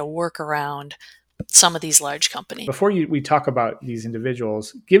tiring to have to work around some of these large companies. before we talk about these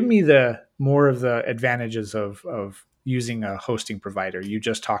individuals, give me the more of the advantages of using a hosting provider. You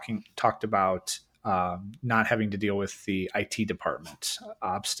just talked about not having to deal with the IT department,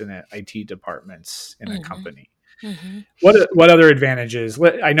 obstinate IT departments in a Hmm. company. Hmm. What other advantages?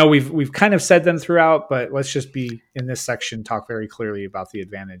 I know we've kind of said them throughout, but let's just be in this section talk very clearly about the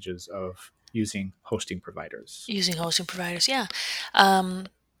advantages of using hosting providers. Using hosting providers, yeah. Um,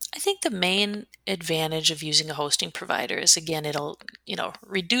 I think the main advantage of using a hosting provider is, again, it'll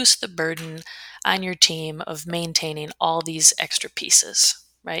reduce the burden on your team of maintaining all these extra pieces.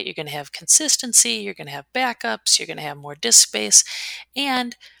 Right? You're going to have consistency. You're going to have backups. You're going to have more disk space,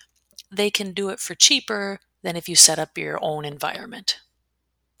 and they can do it for cheaper than if you set up your own environment.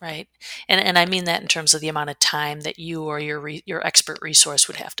 Right? And I mean that in terms of the amount of time that you or your expert resource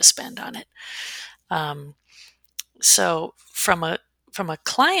would have to spend on it. Um, so from a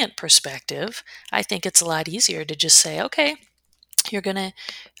client perspective, I think it's a lot easier to just say, okay, you're going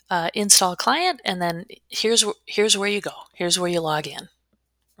to install a client, and then here's where you go. Here's where you log in,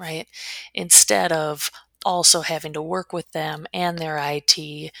 right? Instead of also having to work with them and their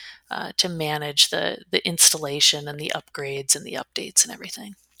IT to manage the installation and the upgrades and the updates and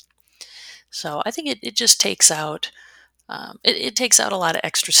everything. So I think it just takes out a lot of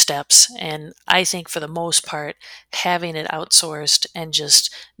extra steps. And I think for the most part, having it outsourced and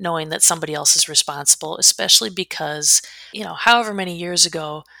just knowing that somebody else is responsible, especially because, however many years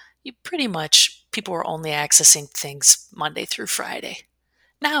ago, people were only accessing things Monday through Friday.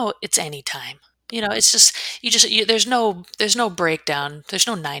 Now it's anytime. It's just, there's no breakdown. There's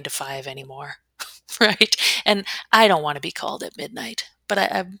no 9 to 5 anymore. Right? And I don't want to be called at midnight, but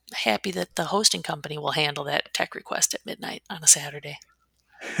I'm happy that the hosting company will handle that tech request at midnight on a Saturday.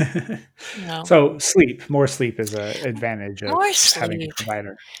 You know, So more sleep is an advantage more of having a sleep.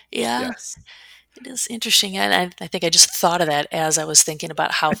 provider. Yeah, Yes. it is interesting. And I think I just thought of that as I was thinking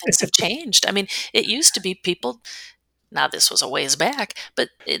about how things have changed. I mean, it used to be people, now this was a ways back, but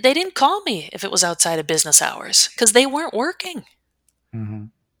they didn't call me if it was outside of business hours because they weren't working. Hmm.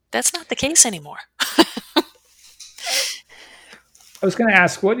 That's not the case anymore. I was going to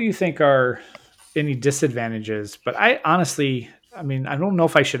ask, what do you think are any disadvantages? But I mean, I don't know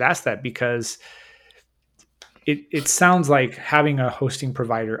if I should ask that because it sounds like having a hosting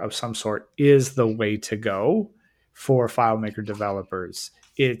provider of some sort is the way to go for FileMaker developers.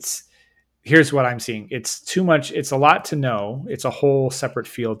 Here's what I'm seeing. It's too much. It's a lot to know. It's a whole separate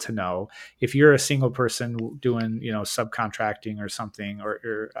field to know. If you're a single person doing, subcontracting or something,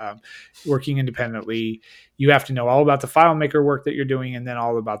 or working independently, you have to know all about the FileMaker work that you're doing, and then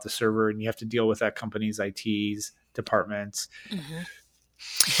all about the server, and you have to deal with that company's IT's departments. Hmm.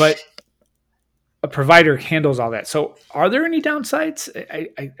 But a provider handles all that. So, are there any downsides?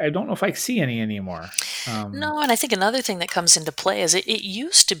 I don't know if I see any anymore. No, and I think another thing that comes into play is it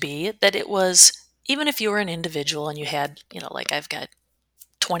used to be that it was, even if you were an individual and you had, like I've got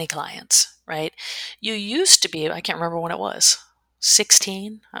 20 clients, right? You used to be, I can't remember when it was,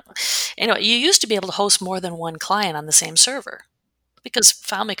 16. Anyway, you used to be able to host more than one client on the same server because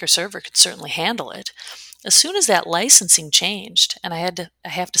FileMaker Server could certainly handle it. As soon as that licensing changed and I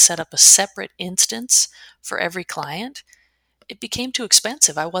have to set up a separate instance for every client, it became too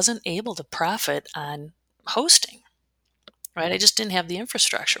expensive. I wasn't able to profit on hosting, right? I just didn't have the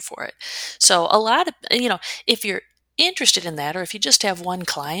infrastructure for it. So a lot of, if you're interested in that, or if you just have one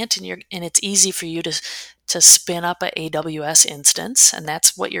client and it's easy for you to spin up a AWS instance and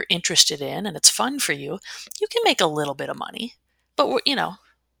that's what you're interested in and it's fun for you, you can make a little bit of money. But what,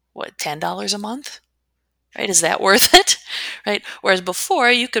 $10 a month? Right? Is that worth it? Right? Whereas before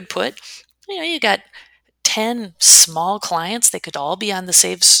you could put, you got 10 small clients, they could all be on the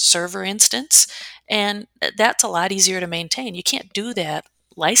same server instance, and that's a lot easier to maintain. You can't do that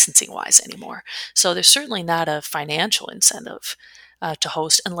licensing wise anymore. So there's certainly not a financial incentive to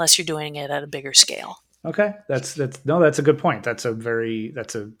host unless you're doing it at a bigger scale. Okay, that's a good point. That's a very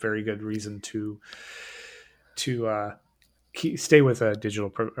good reason to stay with a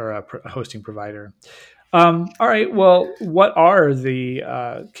digital or a hosting provider. All right. Well, what are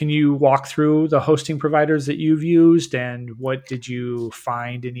can you walk through the hosting providers that you've used and what did you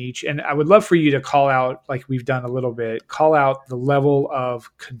find in each? And I would love for you to call out, like we've done a little bit, call out the level of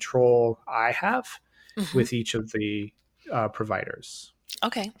control I have with each of the providers.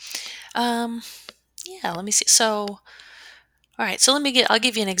 Okay. Yeah, let me see. So, all right. So I'll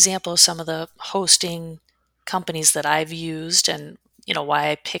give you an example of some of the hosting companies that I've used and why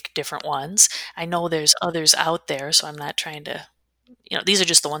I pick different ones. I know there's others out there, so I'm not trying to, these are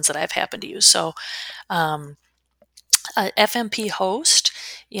just the ones that I've happened to use. So, FMP host,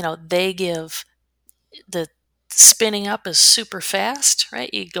 they give the spinning up is super fast,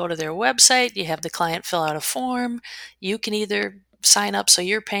 right? You go to their website, you have the client fill out a form. You can either sign up so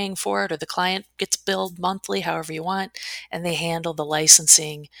you're paying for it or the client gets billed monthly, however you want, and they handle the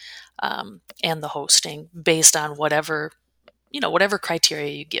licensing and the hosting based on whatever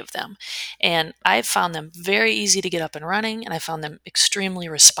criteria you give them. And I've found them very easy to get up and running, and I found them extremely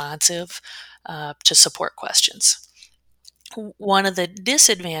responsive to support questions. One of the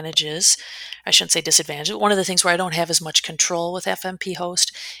disadvantages, I shouldn't say disadvantage, one of the things where I don't have as much control with FMP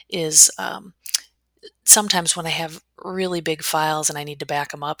host is sometimes when I have really big files and I need to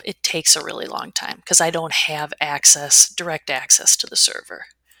back them up, it takes a really long time because I don't have direct access to the server.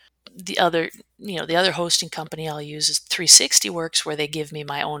 The other hosting company I'll use is 360works, where they give me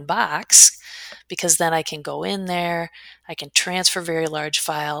my own box, because then I can go in there, I can transfer very large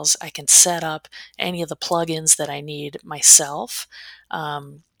files, I can set up any of the plugins that I need myself,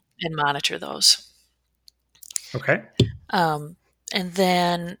 and monitor those. Okay. And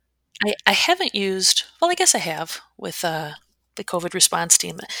then I haven't used, well, I guess I have with the COVID response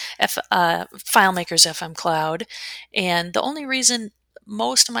team, FileMaker's FM Cloud. And the only reason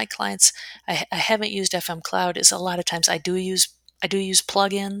most of my clients, I haven't used FM Cloud is a lot of times I do use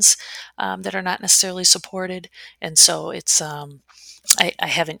plugins that are not necessarily supported. And so it's, I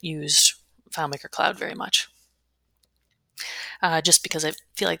haven't used FileMaker Cloud very much. Just because I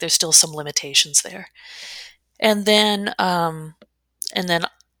feel like there's still some limitations there. And then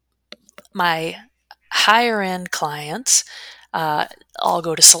my higher end clients all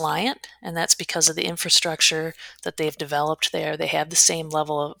go to Soliant, and that's because of the infrastructure that they've developed there. They have the same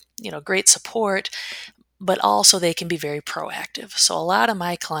level of great support, but also they can be very proactive. So a lot of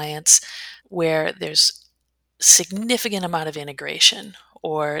my clients where there's significant amount of integration,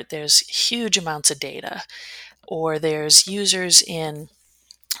 or there's huge amounts of data, or there's users in,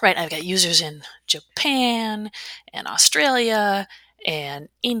 right, I've got users in Japan and Australia and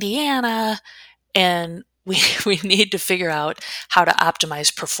Indiana, and we need to figure out how to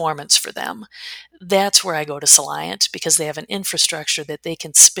optimize performance for them. That's where I go to Soliant, because they have an infrastructure that they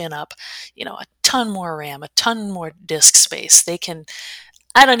can spin up, a ton more RAM, a ton more disk space.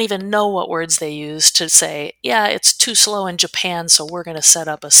 I don't even know what words they use to say, yeah, it's too slow in Japan, so we're going to set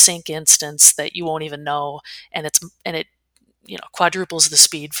up a sync instance that you won't even know, and it quadruples the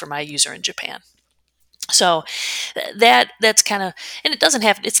speed for my user in Japan. So that's kind of, and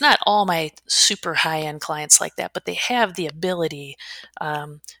it's not all my super high-end clients like that, but they have the ability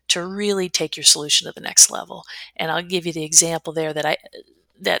to really take your solution to the next level. And I'll give you the example there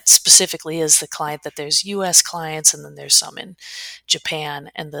that specifically is the client, that there's US clients and then there's some in Japan,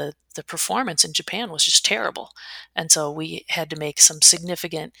 and the performance in Japan was just terrible. And so we had to make some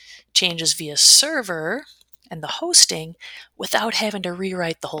significant changes via server and the hosting without having to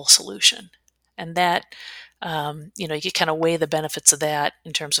rewrite the whole solution. And that, you can kind of weigh the benefits of that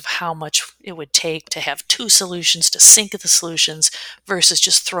in terms of how much it would take to have two solutions, to sync the solutions, versus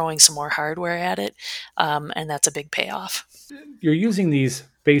just throwing some more hardware at it. And that's a big payoff. you're using these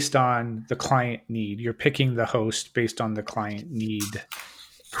based on the client need. You're picking the host based on the client need,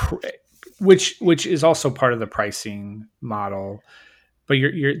 which is also part of the pricing model. But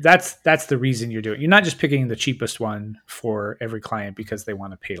that's the reason you're doing it. You're not just picking the cheapest one for every client because they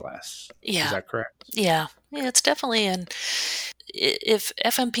want to pay less. Is Yeah. that correct? Yeah. Yeah, it's definitely an if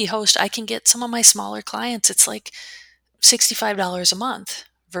FMP host, I can get some of my smaller clients, it's like $65 a month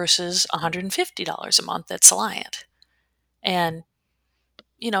versus $150 a month at Soliant. And,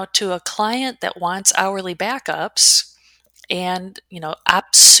 to a client that wants hourly backups and,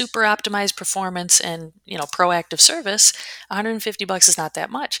 super optimized performance and, proactive service, $150 is not that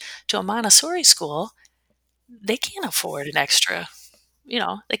much. To a Montessori school, they can't afford an extra,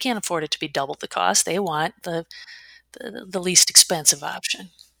 they can't afford it to be double the cost. They want the least expensive option.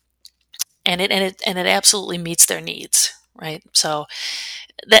 And it absolutely meets their needs, right? So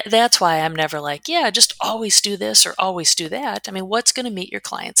that's why I'm never like, yeah, just always do this or always do that. I mean, what's going to meet your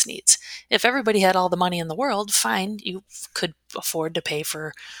client's needs? If everybody had all the money in the world, fine, you could afford to pay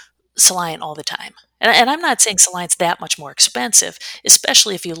for Soliant all the time. And I'm not saying Soliant's that much more expensive,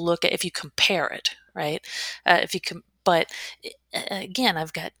 especially if you compare it, right? If you com- but Again,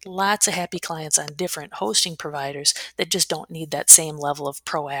 I've got lots of happy clients on different hosting providers that just don't need that same level of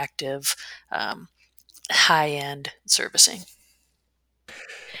proactive, um, high end servicing.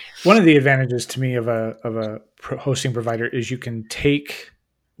 One of the advantages to me of a hosting provider is you can take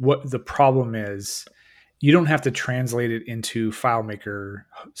what the problem is. You don't have to translate it into FileMaker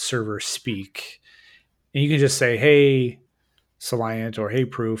server speak, and you can just say, "Hey, Soliant," or "Hey,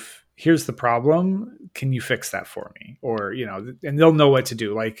 Proof, here's the problem. Can you fix that for me?" Or and they'll know what to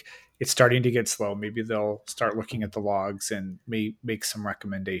do. Like, it's starting to get slow. Maybe they'll start looking at the logs and may make some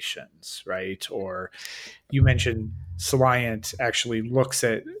recommendations, right? Or you mentioned Soliant actually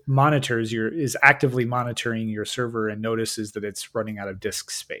is actively monitoring your server and notices that it's running out of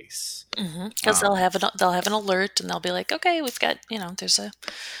disk space. Because they'll have an alert and they'll be like, okay, we've got there's a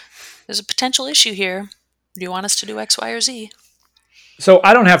potential issue here. Do you want us to do X, Y, or Z? So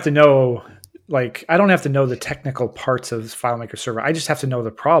I don't have to know I don't have to know the technical parts of FileMaker server. I just have to know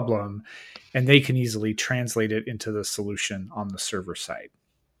the problem, and they can easily translate it into the solution on the server side.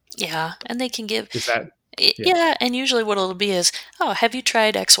 Yeah, and they can give Is that yeah? yeah, and usually what it'll be is, oh, have you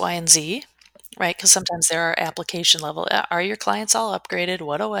tried X, Y, and Z? Right, because sometimes there are application level. Are your clients all upgraded?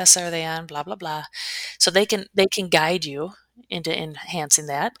 What OS are they on? Blah blah blah. So they can guide you into enhancing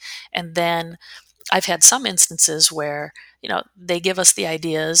that, and then I've had some instances where, they give us the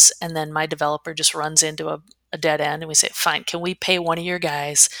ideas and then my developer just runs into a dead end and we say, fine, can we pay one of your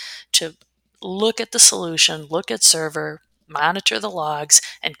guys to look at the solution, look at server, monitor the logs,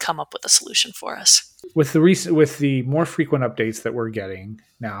 and come up with a solution for us? With the more frequent updates that we're getting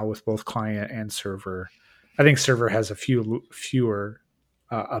now with both client and server, I think server has a fewer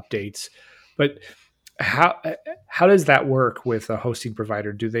updates, but how how does that work with a hosting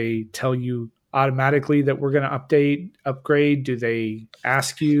provider? Do they tell you automatically that we're going to upgrade? Do they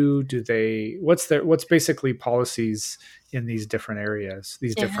ask you? What's basically policies in these different areas,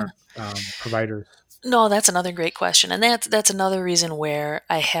 these Yeah. different providers? No, that's another great question, and that's another reason where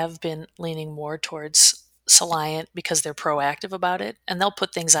I have been leaning more towards Soliant because they're proactive about it, and they'll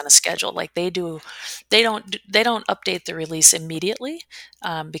put things on a schedule. Like they don't update the release immediately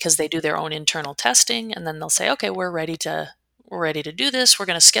because they do their own internal testing, and then they'll say, okay, we're ready to do this. We're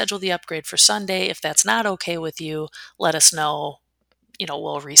going to schedule the upgrade for Sunday. If that's not okay with you, let us know.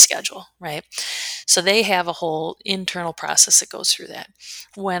 We'll reschedule, right? So they have a whole internal process that goes through that.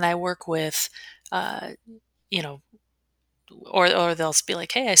 When I work with uh, you know, or they'll be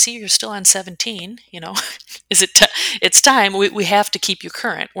like, "Hey, I see you're still on 17. Is it? It's time. We have to keep you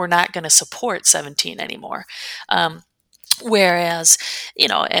current. We're not going to support 17 anymore." Whereas,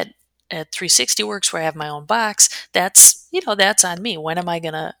 at 360 Works, where I have my own box, that's on me. When am I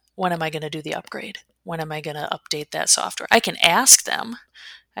gonna do the upgrade? When am I gonna update that software? I can ask them.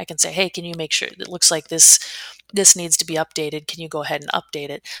 I can say, hey, can you make sure it looks like this needs to be updated? Can you go ahead and update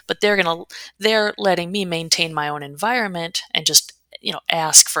it? But they're letting me maintain my own environment and just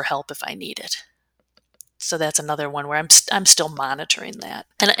ask for help if I need it. So that's another one where I'm still monitoring that,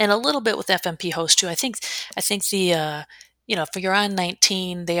 and a little bit with FMP host too. I think the if you're on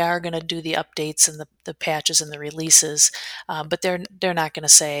 19, they are going to do the updates and the patches and the releases, but they're not going to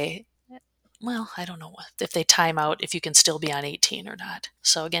say, well, I don't know if they time out if you can still be on 18 or not.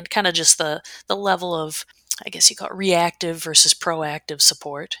 So again, kind of just the level of, I guess you call it reactive versus proactive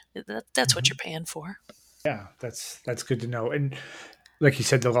support. That's what Mhm. you're paying for. Yeah, that's good to know. And like you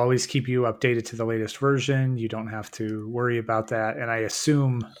said, they'll always keep you updated to the latest version. You don't have to worry about that. And I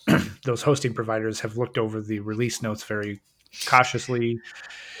assume those hosting providers have looked over the release notes very cautiously,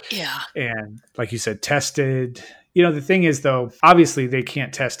 Yeah. and like you said, tested. You know, the thing is though, obviously they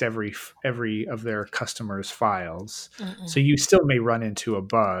can't test every of their customers' files. Mm-mm. So you still may run into a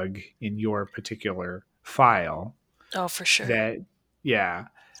bug in your particular file Oh, for sure. that, yeah.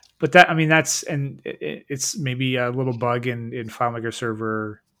 But that, I mean, that's, and it's maybe a little bug in FileMaker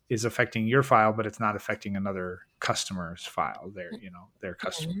Server is affecting your file, but it's not affecting another customer's file, their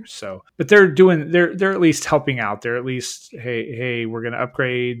customers. Mhm. So, but they're at least helping out. They're at least, hey, we're going to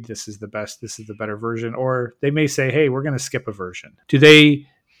upgrade. This is the best. This is the better version. Or they may say, hey, we're going to skip a version. Do they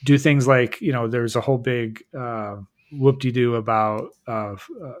do things like, there's a whole big whoop-de-doo about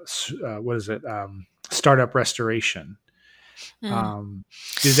what is it? Startup restoration. Mm. um,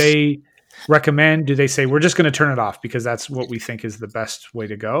 do they recommend, do they say we're just going to turn it off because that's what we think is the best way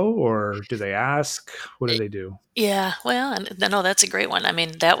to go, or do they ask, what do they do? Yeah, well, and no, that's a great one. I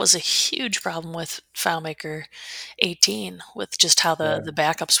mean, that was a huge problem with FileMaker 18 with just how Yeah. the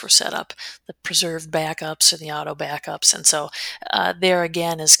backups were set up, the preserved backups or the auto backups. And so there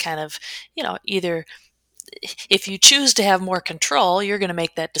again is kind of, either if you choose to have more control, you're going to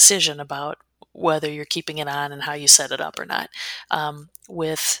make that decision about whether you're keeping it on and how you set it up or not.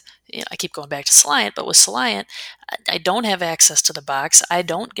 With I keep going back to Sliant, but with Sliant, I don't have access to the box. I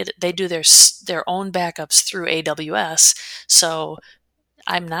don't get it. They do their own backups through AWS, so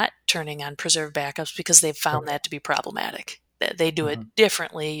I'm not turning on preserved backups because they've found Okay. that to be problematic. They do it Uh-huh.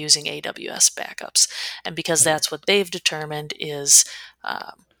 differently using AWS backups, and because Okay. that's what they've determined is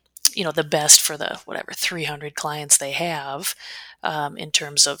the best for the whatever 300 clients they have, in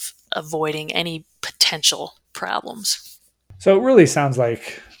terms of avoiding any potential problems. So it really sounds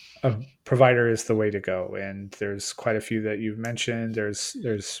like a provider is the way to go, and there's quite a few that you've mentioned.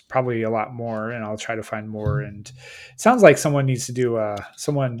 There's probably a lot more, and I'll try to find more. And it sounds like someone needs to do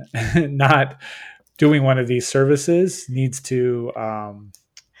someone not doing one of these services needs to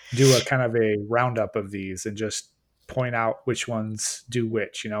do a kind of a roundup of these and just point out which ones do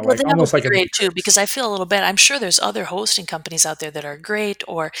which, Well, like that would almost be like a great too, because matrix. I feel a little bad. I'm sure there's other hosting companies out there that are great,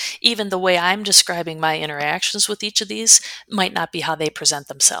 or even the way I'm describing my interactions with each of these might not be how they present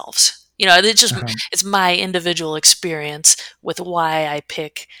themselves. Uh-huh. It's my individual experience with why I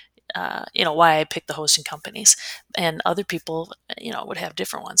pick, why I pick the hosting companies, and other people, would have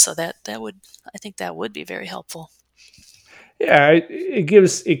different ones. So I think that would be very helpful. Yeah, it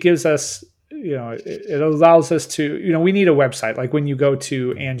gives us, it allows us to, we need a website like when you go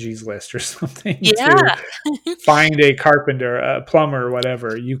to Angie's List or something to Yeah, find a carpenter, a plumber,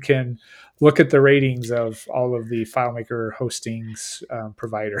 whatever. You can look at the ratings of all of the FileMaker hostings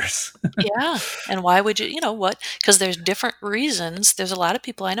providers. yeah. And why would you know what? Because there's different reasons. There's a lot of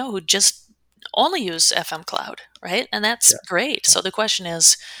people I know who just only use FM Cloud, right? And that's Yeah, great. yeah. So the question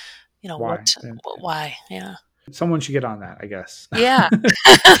is, Why? And why? Yeah. someone should get on that, I guess. Yeah.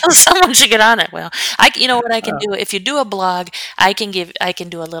 Someone should get on it. Well, you know what I can uh, do? If you do a blog, I can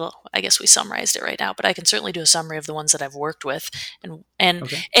do a little, I guess we summarized it right now, but I can certainly do a summary of the ones that I've worked with, okay.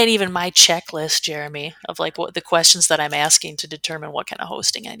 and even my checklist, Jeremy, of like what the questions that I'm asking to determine what kind of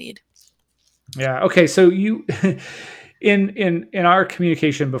hosting I need. Yeah. Okay. So you, in our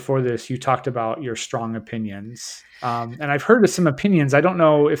communication before this, you talked about your strong opinions, and I've heard of some opinions. I don't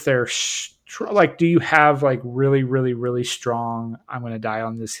know if they're like, do you have like really, really, really strong? I'm going to die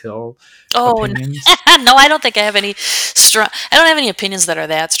on this hill Oh, opinions. no, I don't think I have any strong. I don't have any opinions that are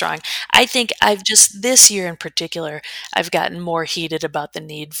that strong. I think I've just this year in particular, I've gotten more heated about the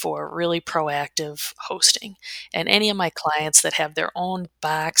need for really proactive hosting. And any of my clients that have their own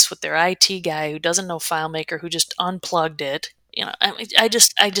box with their IT guy who doesn't know FileMaker, who just unplugged it, I mean, I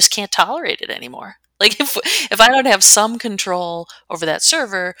just can't tolerate it anymore. Like if I don't have some control over that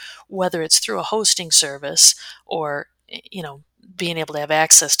server, whether it's through a hosting service or being able to have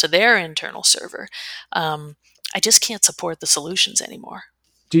access to their internal server, I just can't support the solutions anymore.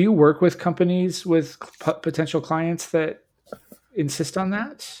 Do you work with companies with potential clients that insist on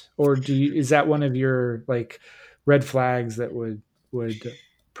that, or is that one of your like red flags that would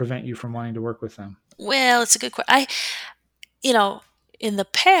prevent you from wanting to work with them? Well, it's a good question. You know, in the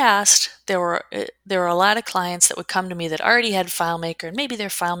past, there were a lot of clients that would come to me that already had FileMaker, and maybe their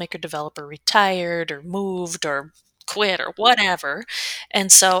FileMaker developer retired or moved or quit or whatever,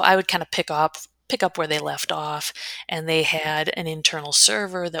 and so I would kind of pick up where they left off, and they had an internal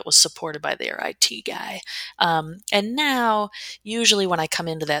server that was supported by their IT guy. And now, usually when I come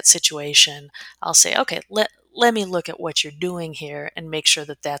into that situation, I'll say, okay, let me look at what you're doing here and make sure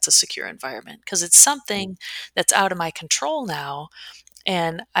that that's a secure environment because it's something that's out of my control now.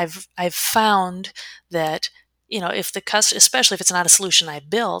 And I've found that if the customer, especially if it's not a solution I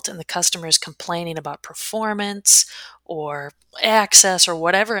built and the customer is complaining about performance or access or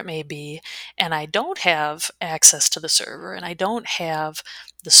whatever it may be, and I don't have access to the server and I don't have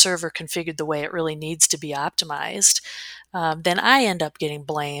the server configured the way it really needs to be optimized, then I end up getting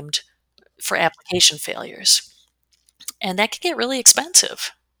blamed for application failures. And that can get really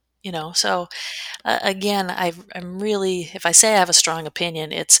expensive. So again, I'm really, if I say I have a strong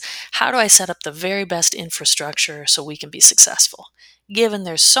opinion, it's how do I set up the very best infrastructure so we can be successful, given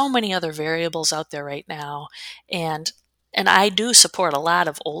there's so many other variables out there right now, and I do support a lot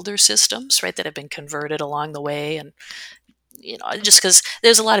of older systems, right, that have been converted along the way, and just because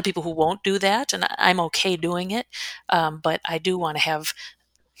there's a lot of people who won't do that, and I'm okay doing it, but I do want to have,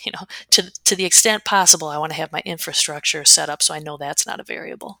 to the extent possible, I want to have my infrastructure set up so I know that's not a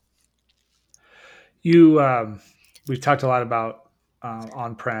variable. You, we've talked a lot about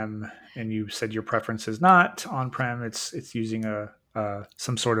on-prem, and you said your preference is not on-prem. It's using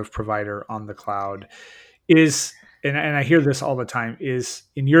some sort of provider on the cloud. And I hear this all the time.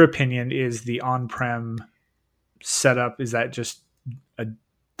 In your opinion, is the on-prem setup, is that just a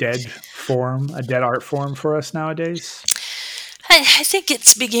a dead art form for us nowadays? I think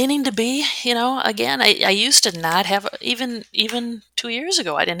it's beginning to be. Again, I used to not have, even 2 years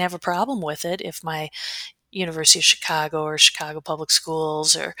ago, I didn't have a problem with it if my University of Chicago or Chicago Public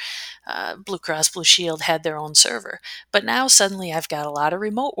Schools or Blue Cross Blue Shield had their own server. But now suddenly I've got a lot of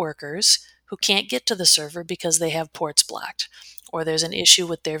remote workers who can't get to the server because they have ports blocked, or there's an issue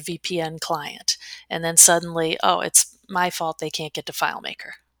with their VPN client. And then suddenly, oh, it's my fault they can't get to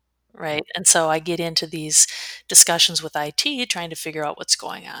FileMaker. Right. And so I get into these discussions with IT trying to figure out what's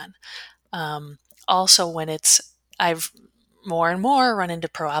going on. Also, I've more and more run into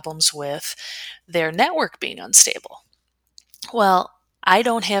problems with their network being unstable. Well, I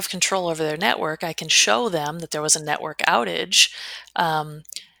don't have control over their network. I can show them that there was a network outage,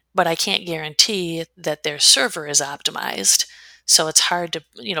 but I can't guarantee that their server is optimized. So it's hard to,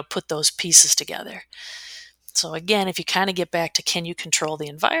 put those pieces together. So again, if you kind of get back to can you control the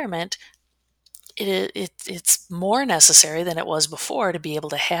environment, it's more necessary than it was before to be able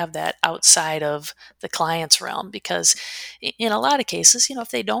to have that outside of the client's realm, because in a lot of cases,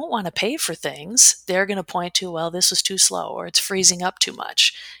 if they don't want to pay for things, they're going to point to, well, this is too slow or it's freezing up too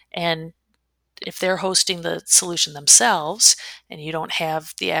much. And if they're hosting the solution themselves and you don't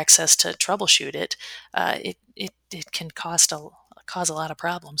have the access to troubleshoot it, it can cause a lot of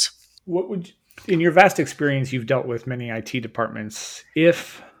problems. What would, in your vast experience, you've dealt with many IT departments.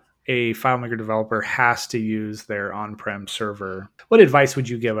 If a FileMaker developer has to use their on-prem server, what advice would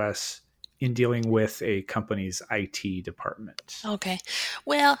you give us in dealing with a company's IT department? Okay.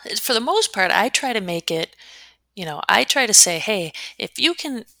 Well, for the most part, I try to make it, I try to say, hey, if you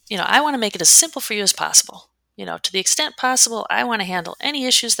can, I want to make it as simple for you as possible. To the extent possible, I want to handle any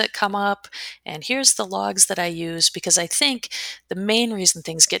issues that come up, and here's the logs that I use, because I think the main reason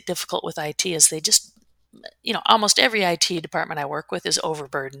things get difficult with IT is they just, almost every IT department I work with is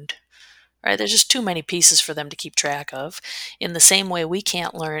overburdened, right? There's just too many pieces for them to keep track of. In the same way, we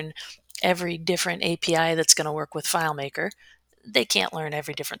can't learn every different API that's going to work with FileMaker. They can't learn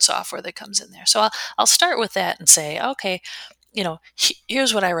every different software that comes in there. So I'll start with that and say, okay,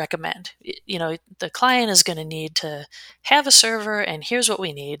 here's what I recommend. The client is going to need to have a server, and here's what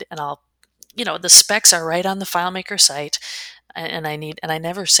we need. And the specs are right on the FileMaker site. And I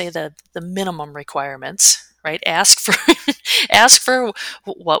never say the minimum requirements, right? Ask for, ask for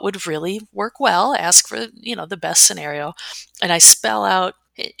what would really work well. Ask for, the best scenario. And I spell out,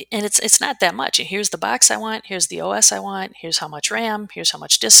 and it's not that much. Here's the box I want. Here's the OS I want. Here's how much RAM. Here's how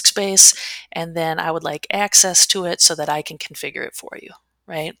much disk space. And then I would like access to it so that I can configure it for you,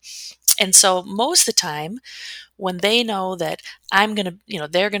 right? And so most of the time, when they know that I'm going to,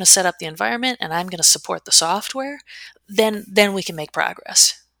 they're going to set up the environment and I'm going to support the software, then we can make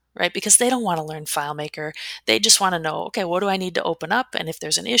progress, right? Because they don't want to learn FileMaker. They just want to know, okay, what do I need to open up? And if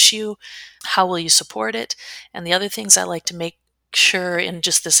there's an issue, how will you support it? And the other things I like to make sure in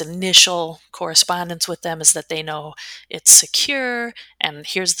just this initial correspondence with them is that they know it's secure, and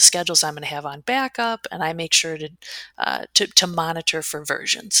here's the schedules I'm going to have on backup, and I make sure to monitor for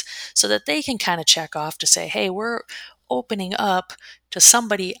versions so that they can kind of check off to say, hey, we're opening up to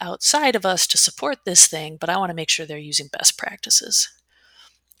somebody outside of us to support this thing, but I want to make sure they're using best practices.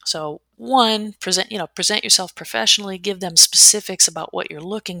 So one, present yourself professionally, give them specifics about what you're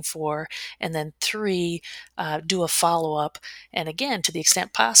looking for, and then three, do a follow-up. And again, to the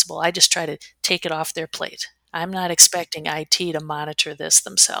extent possible, I just try to take it off their plate. I'm not expecting IT to monitor this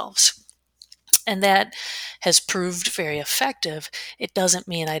themselves. And that has proved very effective. It doesn't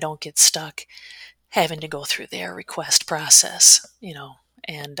mean I don't get stuck having to go through their request process,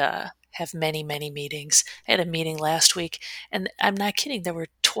 and have many, many meetings. I had a meeting last week, and I'm not kidding, there were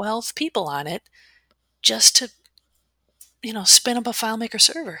 12 people on it just to, spin up a FileMaker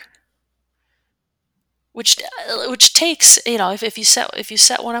server, which takes, if you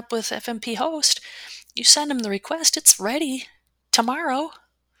set one up with FMP host, you send them the request, it's ready tomorrow.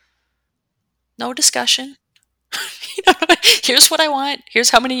 No discussion. Here's what I want.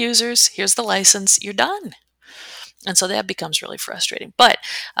 Here's how many users. Here's the license. You're done. And so that becomes really frustrating. But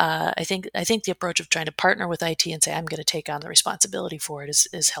I think the approach of trying to partner with IT and say I'm going to take on the responsibility for it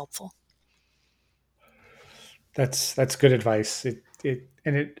is helpful. That's good advice.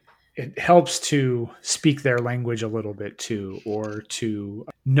 It helps to speak their language a little bit too, or to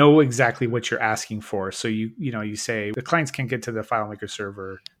know exactly what you're asking for. So you say the clients can't get to the FileMaker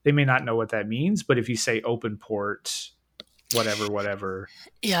server. They may not know what that means, but if you say open port, whatever,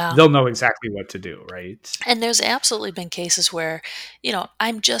 Yeah. they'll know exactly what to do, right? And there's absolutely been cases where,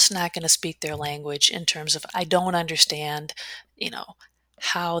 I'm just not going to speak their language in terms of I don't understand,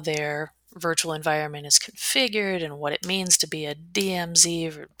 how their virtual environment is configured and what it means to be a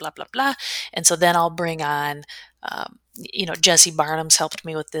DMZ, or blah, blah, blah. And so then I'll bring on, Jesse Barnum's helped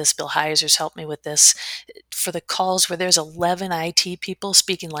me with this. Bill Heiser's helped me with this. For the calls where there's 11 IT people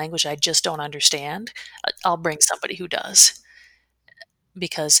speaking language I just don't understand, I'll bring somebody who does.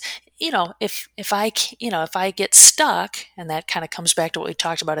 Because if I get stuck, and that kind of comes back to what we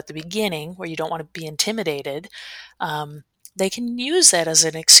talked about at the beginning, where you don't want to be intimidated, they can use that as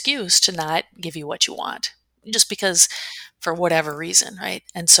an excuse to not give you what you want, just because, for whatever reason, right?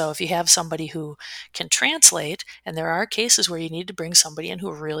 And so if you have somebody who can translate, and there are cases where you need to bring somebody in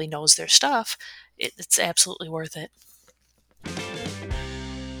who really knows their stuff, it's absolutely worth it.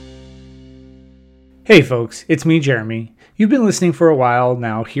 Hey folks, it's me, Jeremy. You've been listening for a while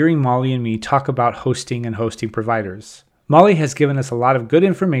now, hearing Molly and me talk about hosting and hosting providers. Molly has given us a lot of good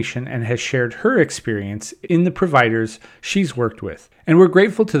information and has shared her experience in the providers she's worked with. And we're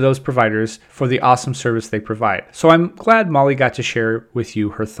grateful to those providers for the awesome service they provide. So I'm glad Molly got to share with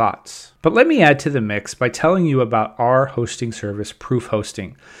you her thoughts. But let me add to the mix by telling you about our hosting service, Proof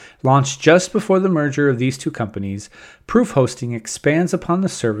Hosting. Launched just before the merger of these two companies, Proof Hosting expands upon the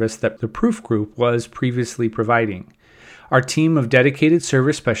service that the Proof Group was previously providing. Our team of dedicated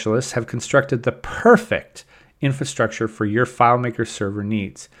server specialists have constructed the perfect infrastructure for your FileMaker server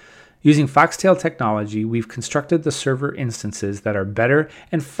needs. Using Foxtail technology, we've constructed the server instances that are better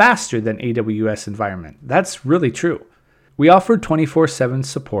and faster than AWS environment. That's really true. We offer 24/7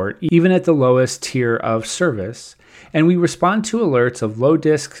 support, even at the lowest tier of service, and we respond to alerts of low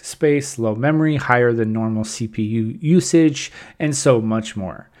disk space, low memory, higher than normal CPU usage, and so much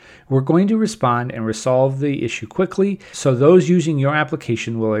more. We're going to respond and resolve the issue quickly, so those using your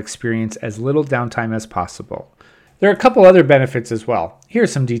application will experience as little downtime as possible. There are a couple other benefits as well. Here are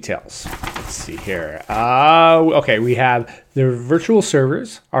some details. Let's see here. Okay, we have the virtual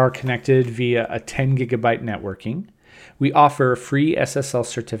servers are connected via a 10 gigabyte networking. We offer a free SSL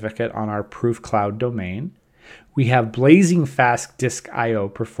certificate on our Proof Cloud domain. We have blazing fast disk I/O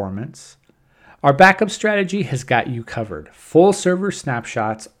performance. Our backup strategy has got you covered. Full server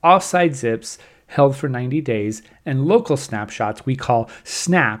snapshots, offsite zips held for 90 days, and local snapshots we call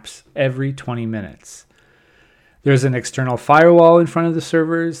snaps every 20 minutes. There's an external firewall in front of the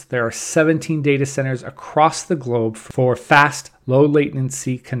servers. There are 17 data centers across the globe for fast, low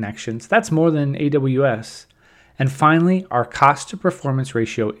latency connections. That's more than AWS. And finally, our cost to performance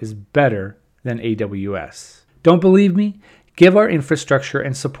ratio is better than AWS. Don't believe me? Give our infrastructure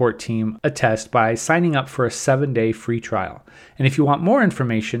and support team a test by signing up for a 7-day free trial. And if you want more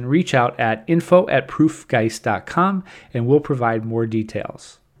information, reach out at info@proofgeist.com and we'll provide more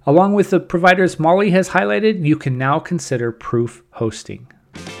details. Along with the providers Molly has highlighted, you can now consider Proof Hosting.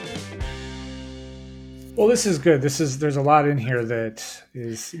 Well, this is good. There's a lot in here that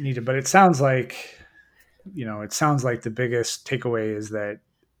is needed, but it sounds like the biggest takeaway is that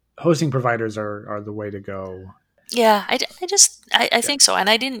hosting providers are the way to go. Yeah, I think so. And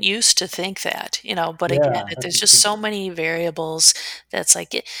I didn't used to think that, but again, there's just so many variables that's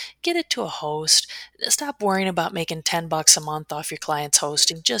like, get it to a host. Stop worrying about making $10 a month off your client's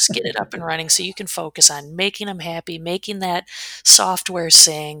hosting. Just get it up and running so you can focus on making them happy, making that software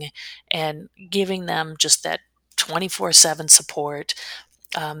sing, and giving them just that 24/7 support,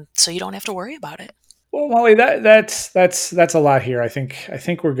 so you don't have to worry about it. Well, Molly, that's a lot here. I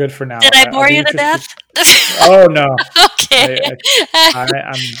think we're good for now. Did I I'll bore be you to interested. death? Oh no, Okay.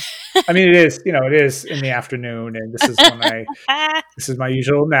 I mean, it is, it is in the afternoon, and this is this is my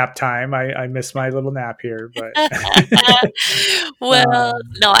usual nap time. I miss my little nap here, but Well, um,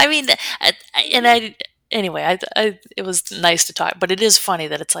 no, I mean, and anyway, it was nice to talk, but it is funny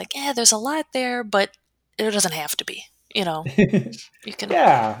that it's like, yeah, there's a lot there, but it doesn't have to be. You can.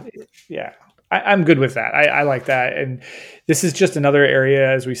 yeah, yeah. I'm good with that. I like that. And this is just another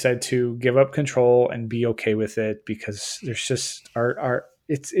area, as we said, to give up control and be okay with it, because there's just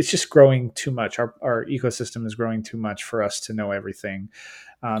it's just growing too much. Our ecosystem is growing too much for us to know everything.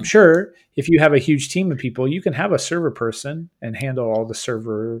 Sure, if you have a huge team of people, you can have a server person and handle all the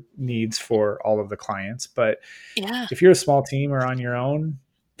server needs for all of the clients. But Yeah, if you're a small team or on your own,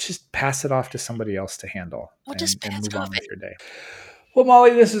 just pass it off to somebody else to handle well, and, just and pass move it off. on with your day. Well,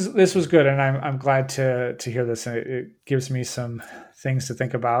 Molly, this was good, and I'm glad to hear this. And it gives me some things to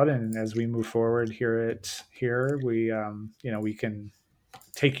think about, and as we move forward here, we can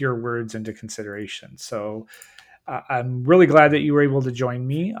take your words into consideration. So I'm really glad that you were able to join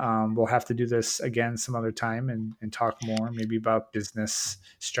me. We'll have to do this again some other time and talk more, maybe about business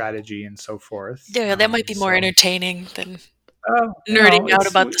strategy and so forth. Yeah, that might be more entertaining than nerding out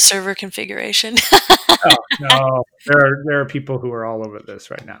It's about the server configuration. oh no, there are people who are all over this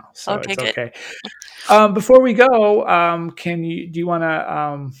right now, so Okay, it's good. okay. Before we go, do you want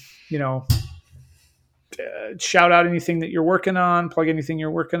to, shout out anything that you're working on, plug anything you're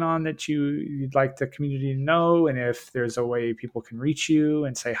working on that you'd like the community to know, and if there's a way people can reach you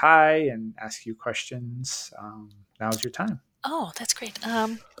and say hi and ask you questions, now's your time. Oh, that's great.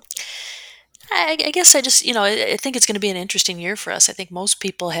 I guess I just, I think it's going to be an interesting year for us. I think most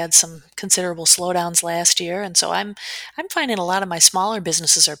people had some considerable slowdowns last year, and so I'm finding a lot of my smaller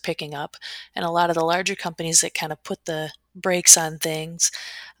businesses are picking up, and a lot of the larger companies that kind of put the brakes on things.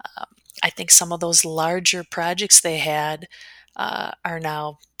 Um, I think some of those larger projects they had are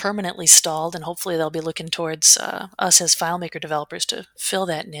now permanently stalled, and hopefully they'll be looking towards us as FileMaker developers to fill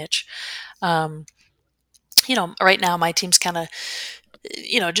that niche. Um, right now my team's kind of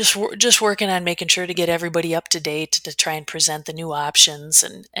just working on making sure to get everybody up to date to try and present the new options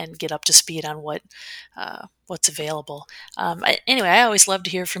and get up to speed on what's available. Anyway, I always love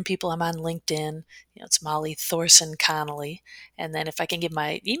to hear from people. I'm on LinkedIn. It's Molly Thorson Connolly, and then if I can give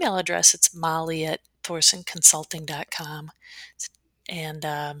my email address, it's molly@thorsonconsulting.com. And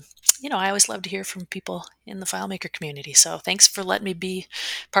I always love to hear from people in the FileMaker community. So thanks for letting me be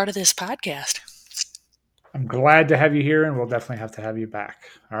part of this podcast. I'm glad to have you here, and we'll definitely have to have you back.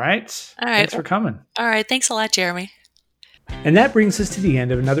 All right, All right. thanks for coming. All right. Thanks a lot, Jeremy. And that brings us to the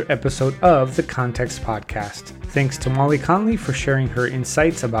end of another episode of the Context Podcast. Thanks to Molly Connolly for sharing her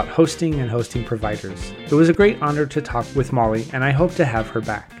insights about hosting and hosting providers. It was a great honor to talk with Molly, and I hope to have her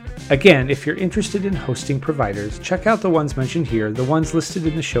back. Again, if you're interested in hosting providers, check out the ones mentioned here, the ones listed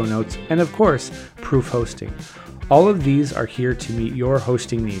in the show notes, and of course, Proof Hosting. All of these are here to meet your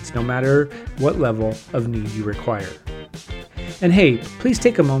hosting needs, no matter what level of need you require. And hey, please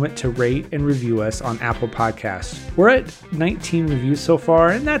take a moment to rate and review us on Apple Podcasts. We're at 19 reviews so far,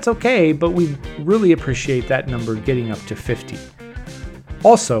 and that's okay, but we really appreciate that number getting up to 50.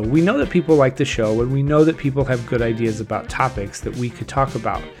 Also, we know that people like the show, and we know that people have good ideas about topics that we could talk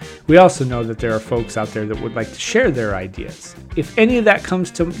about. We also know that there are folks out there that would like to share their ideas. If any of that comes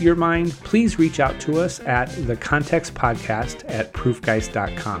to your mind, please reach out to us at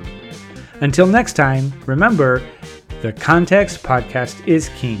thecontextpodcast@proofgeist.com. Until next time, remember, the Context Podcast is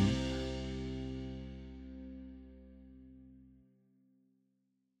king.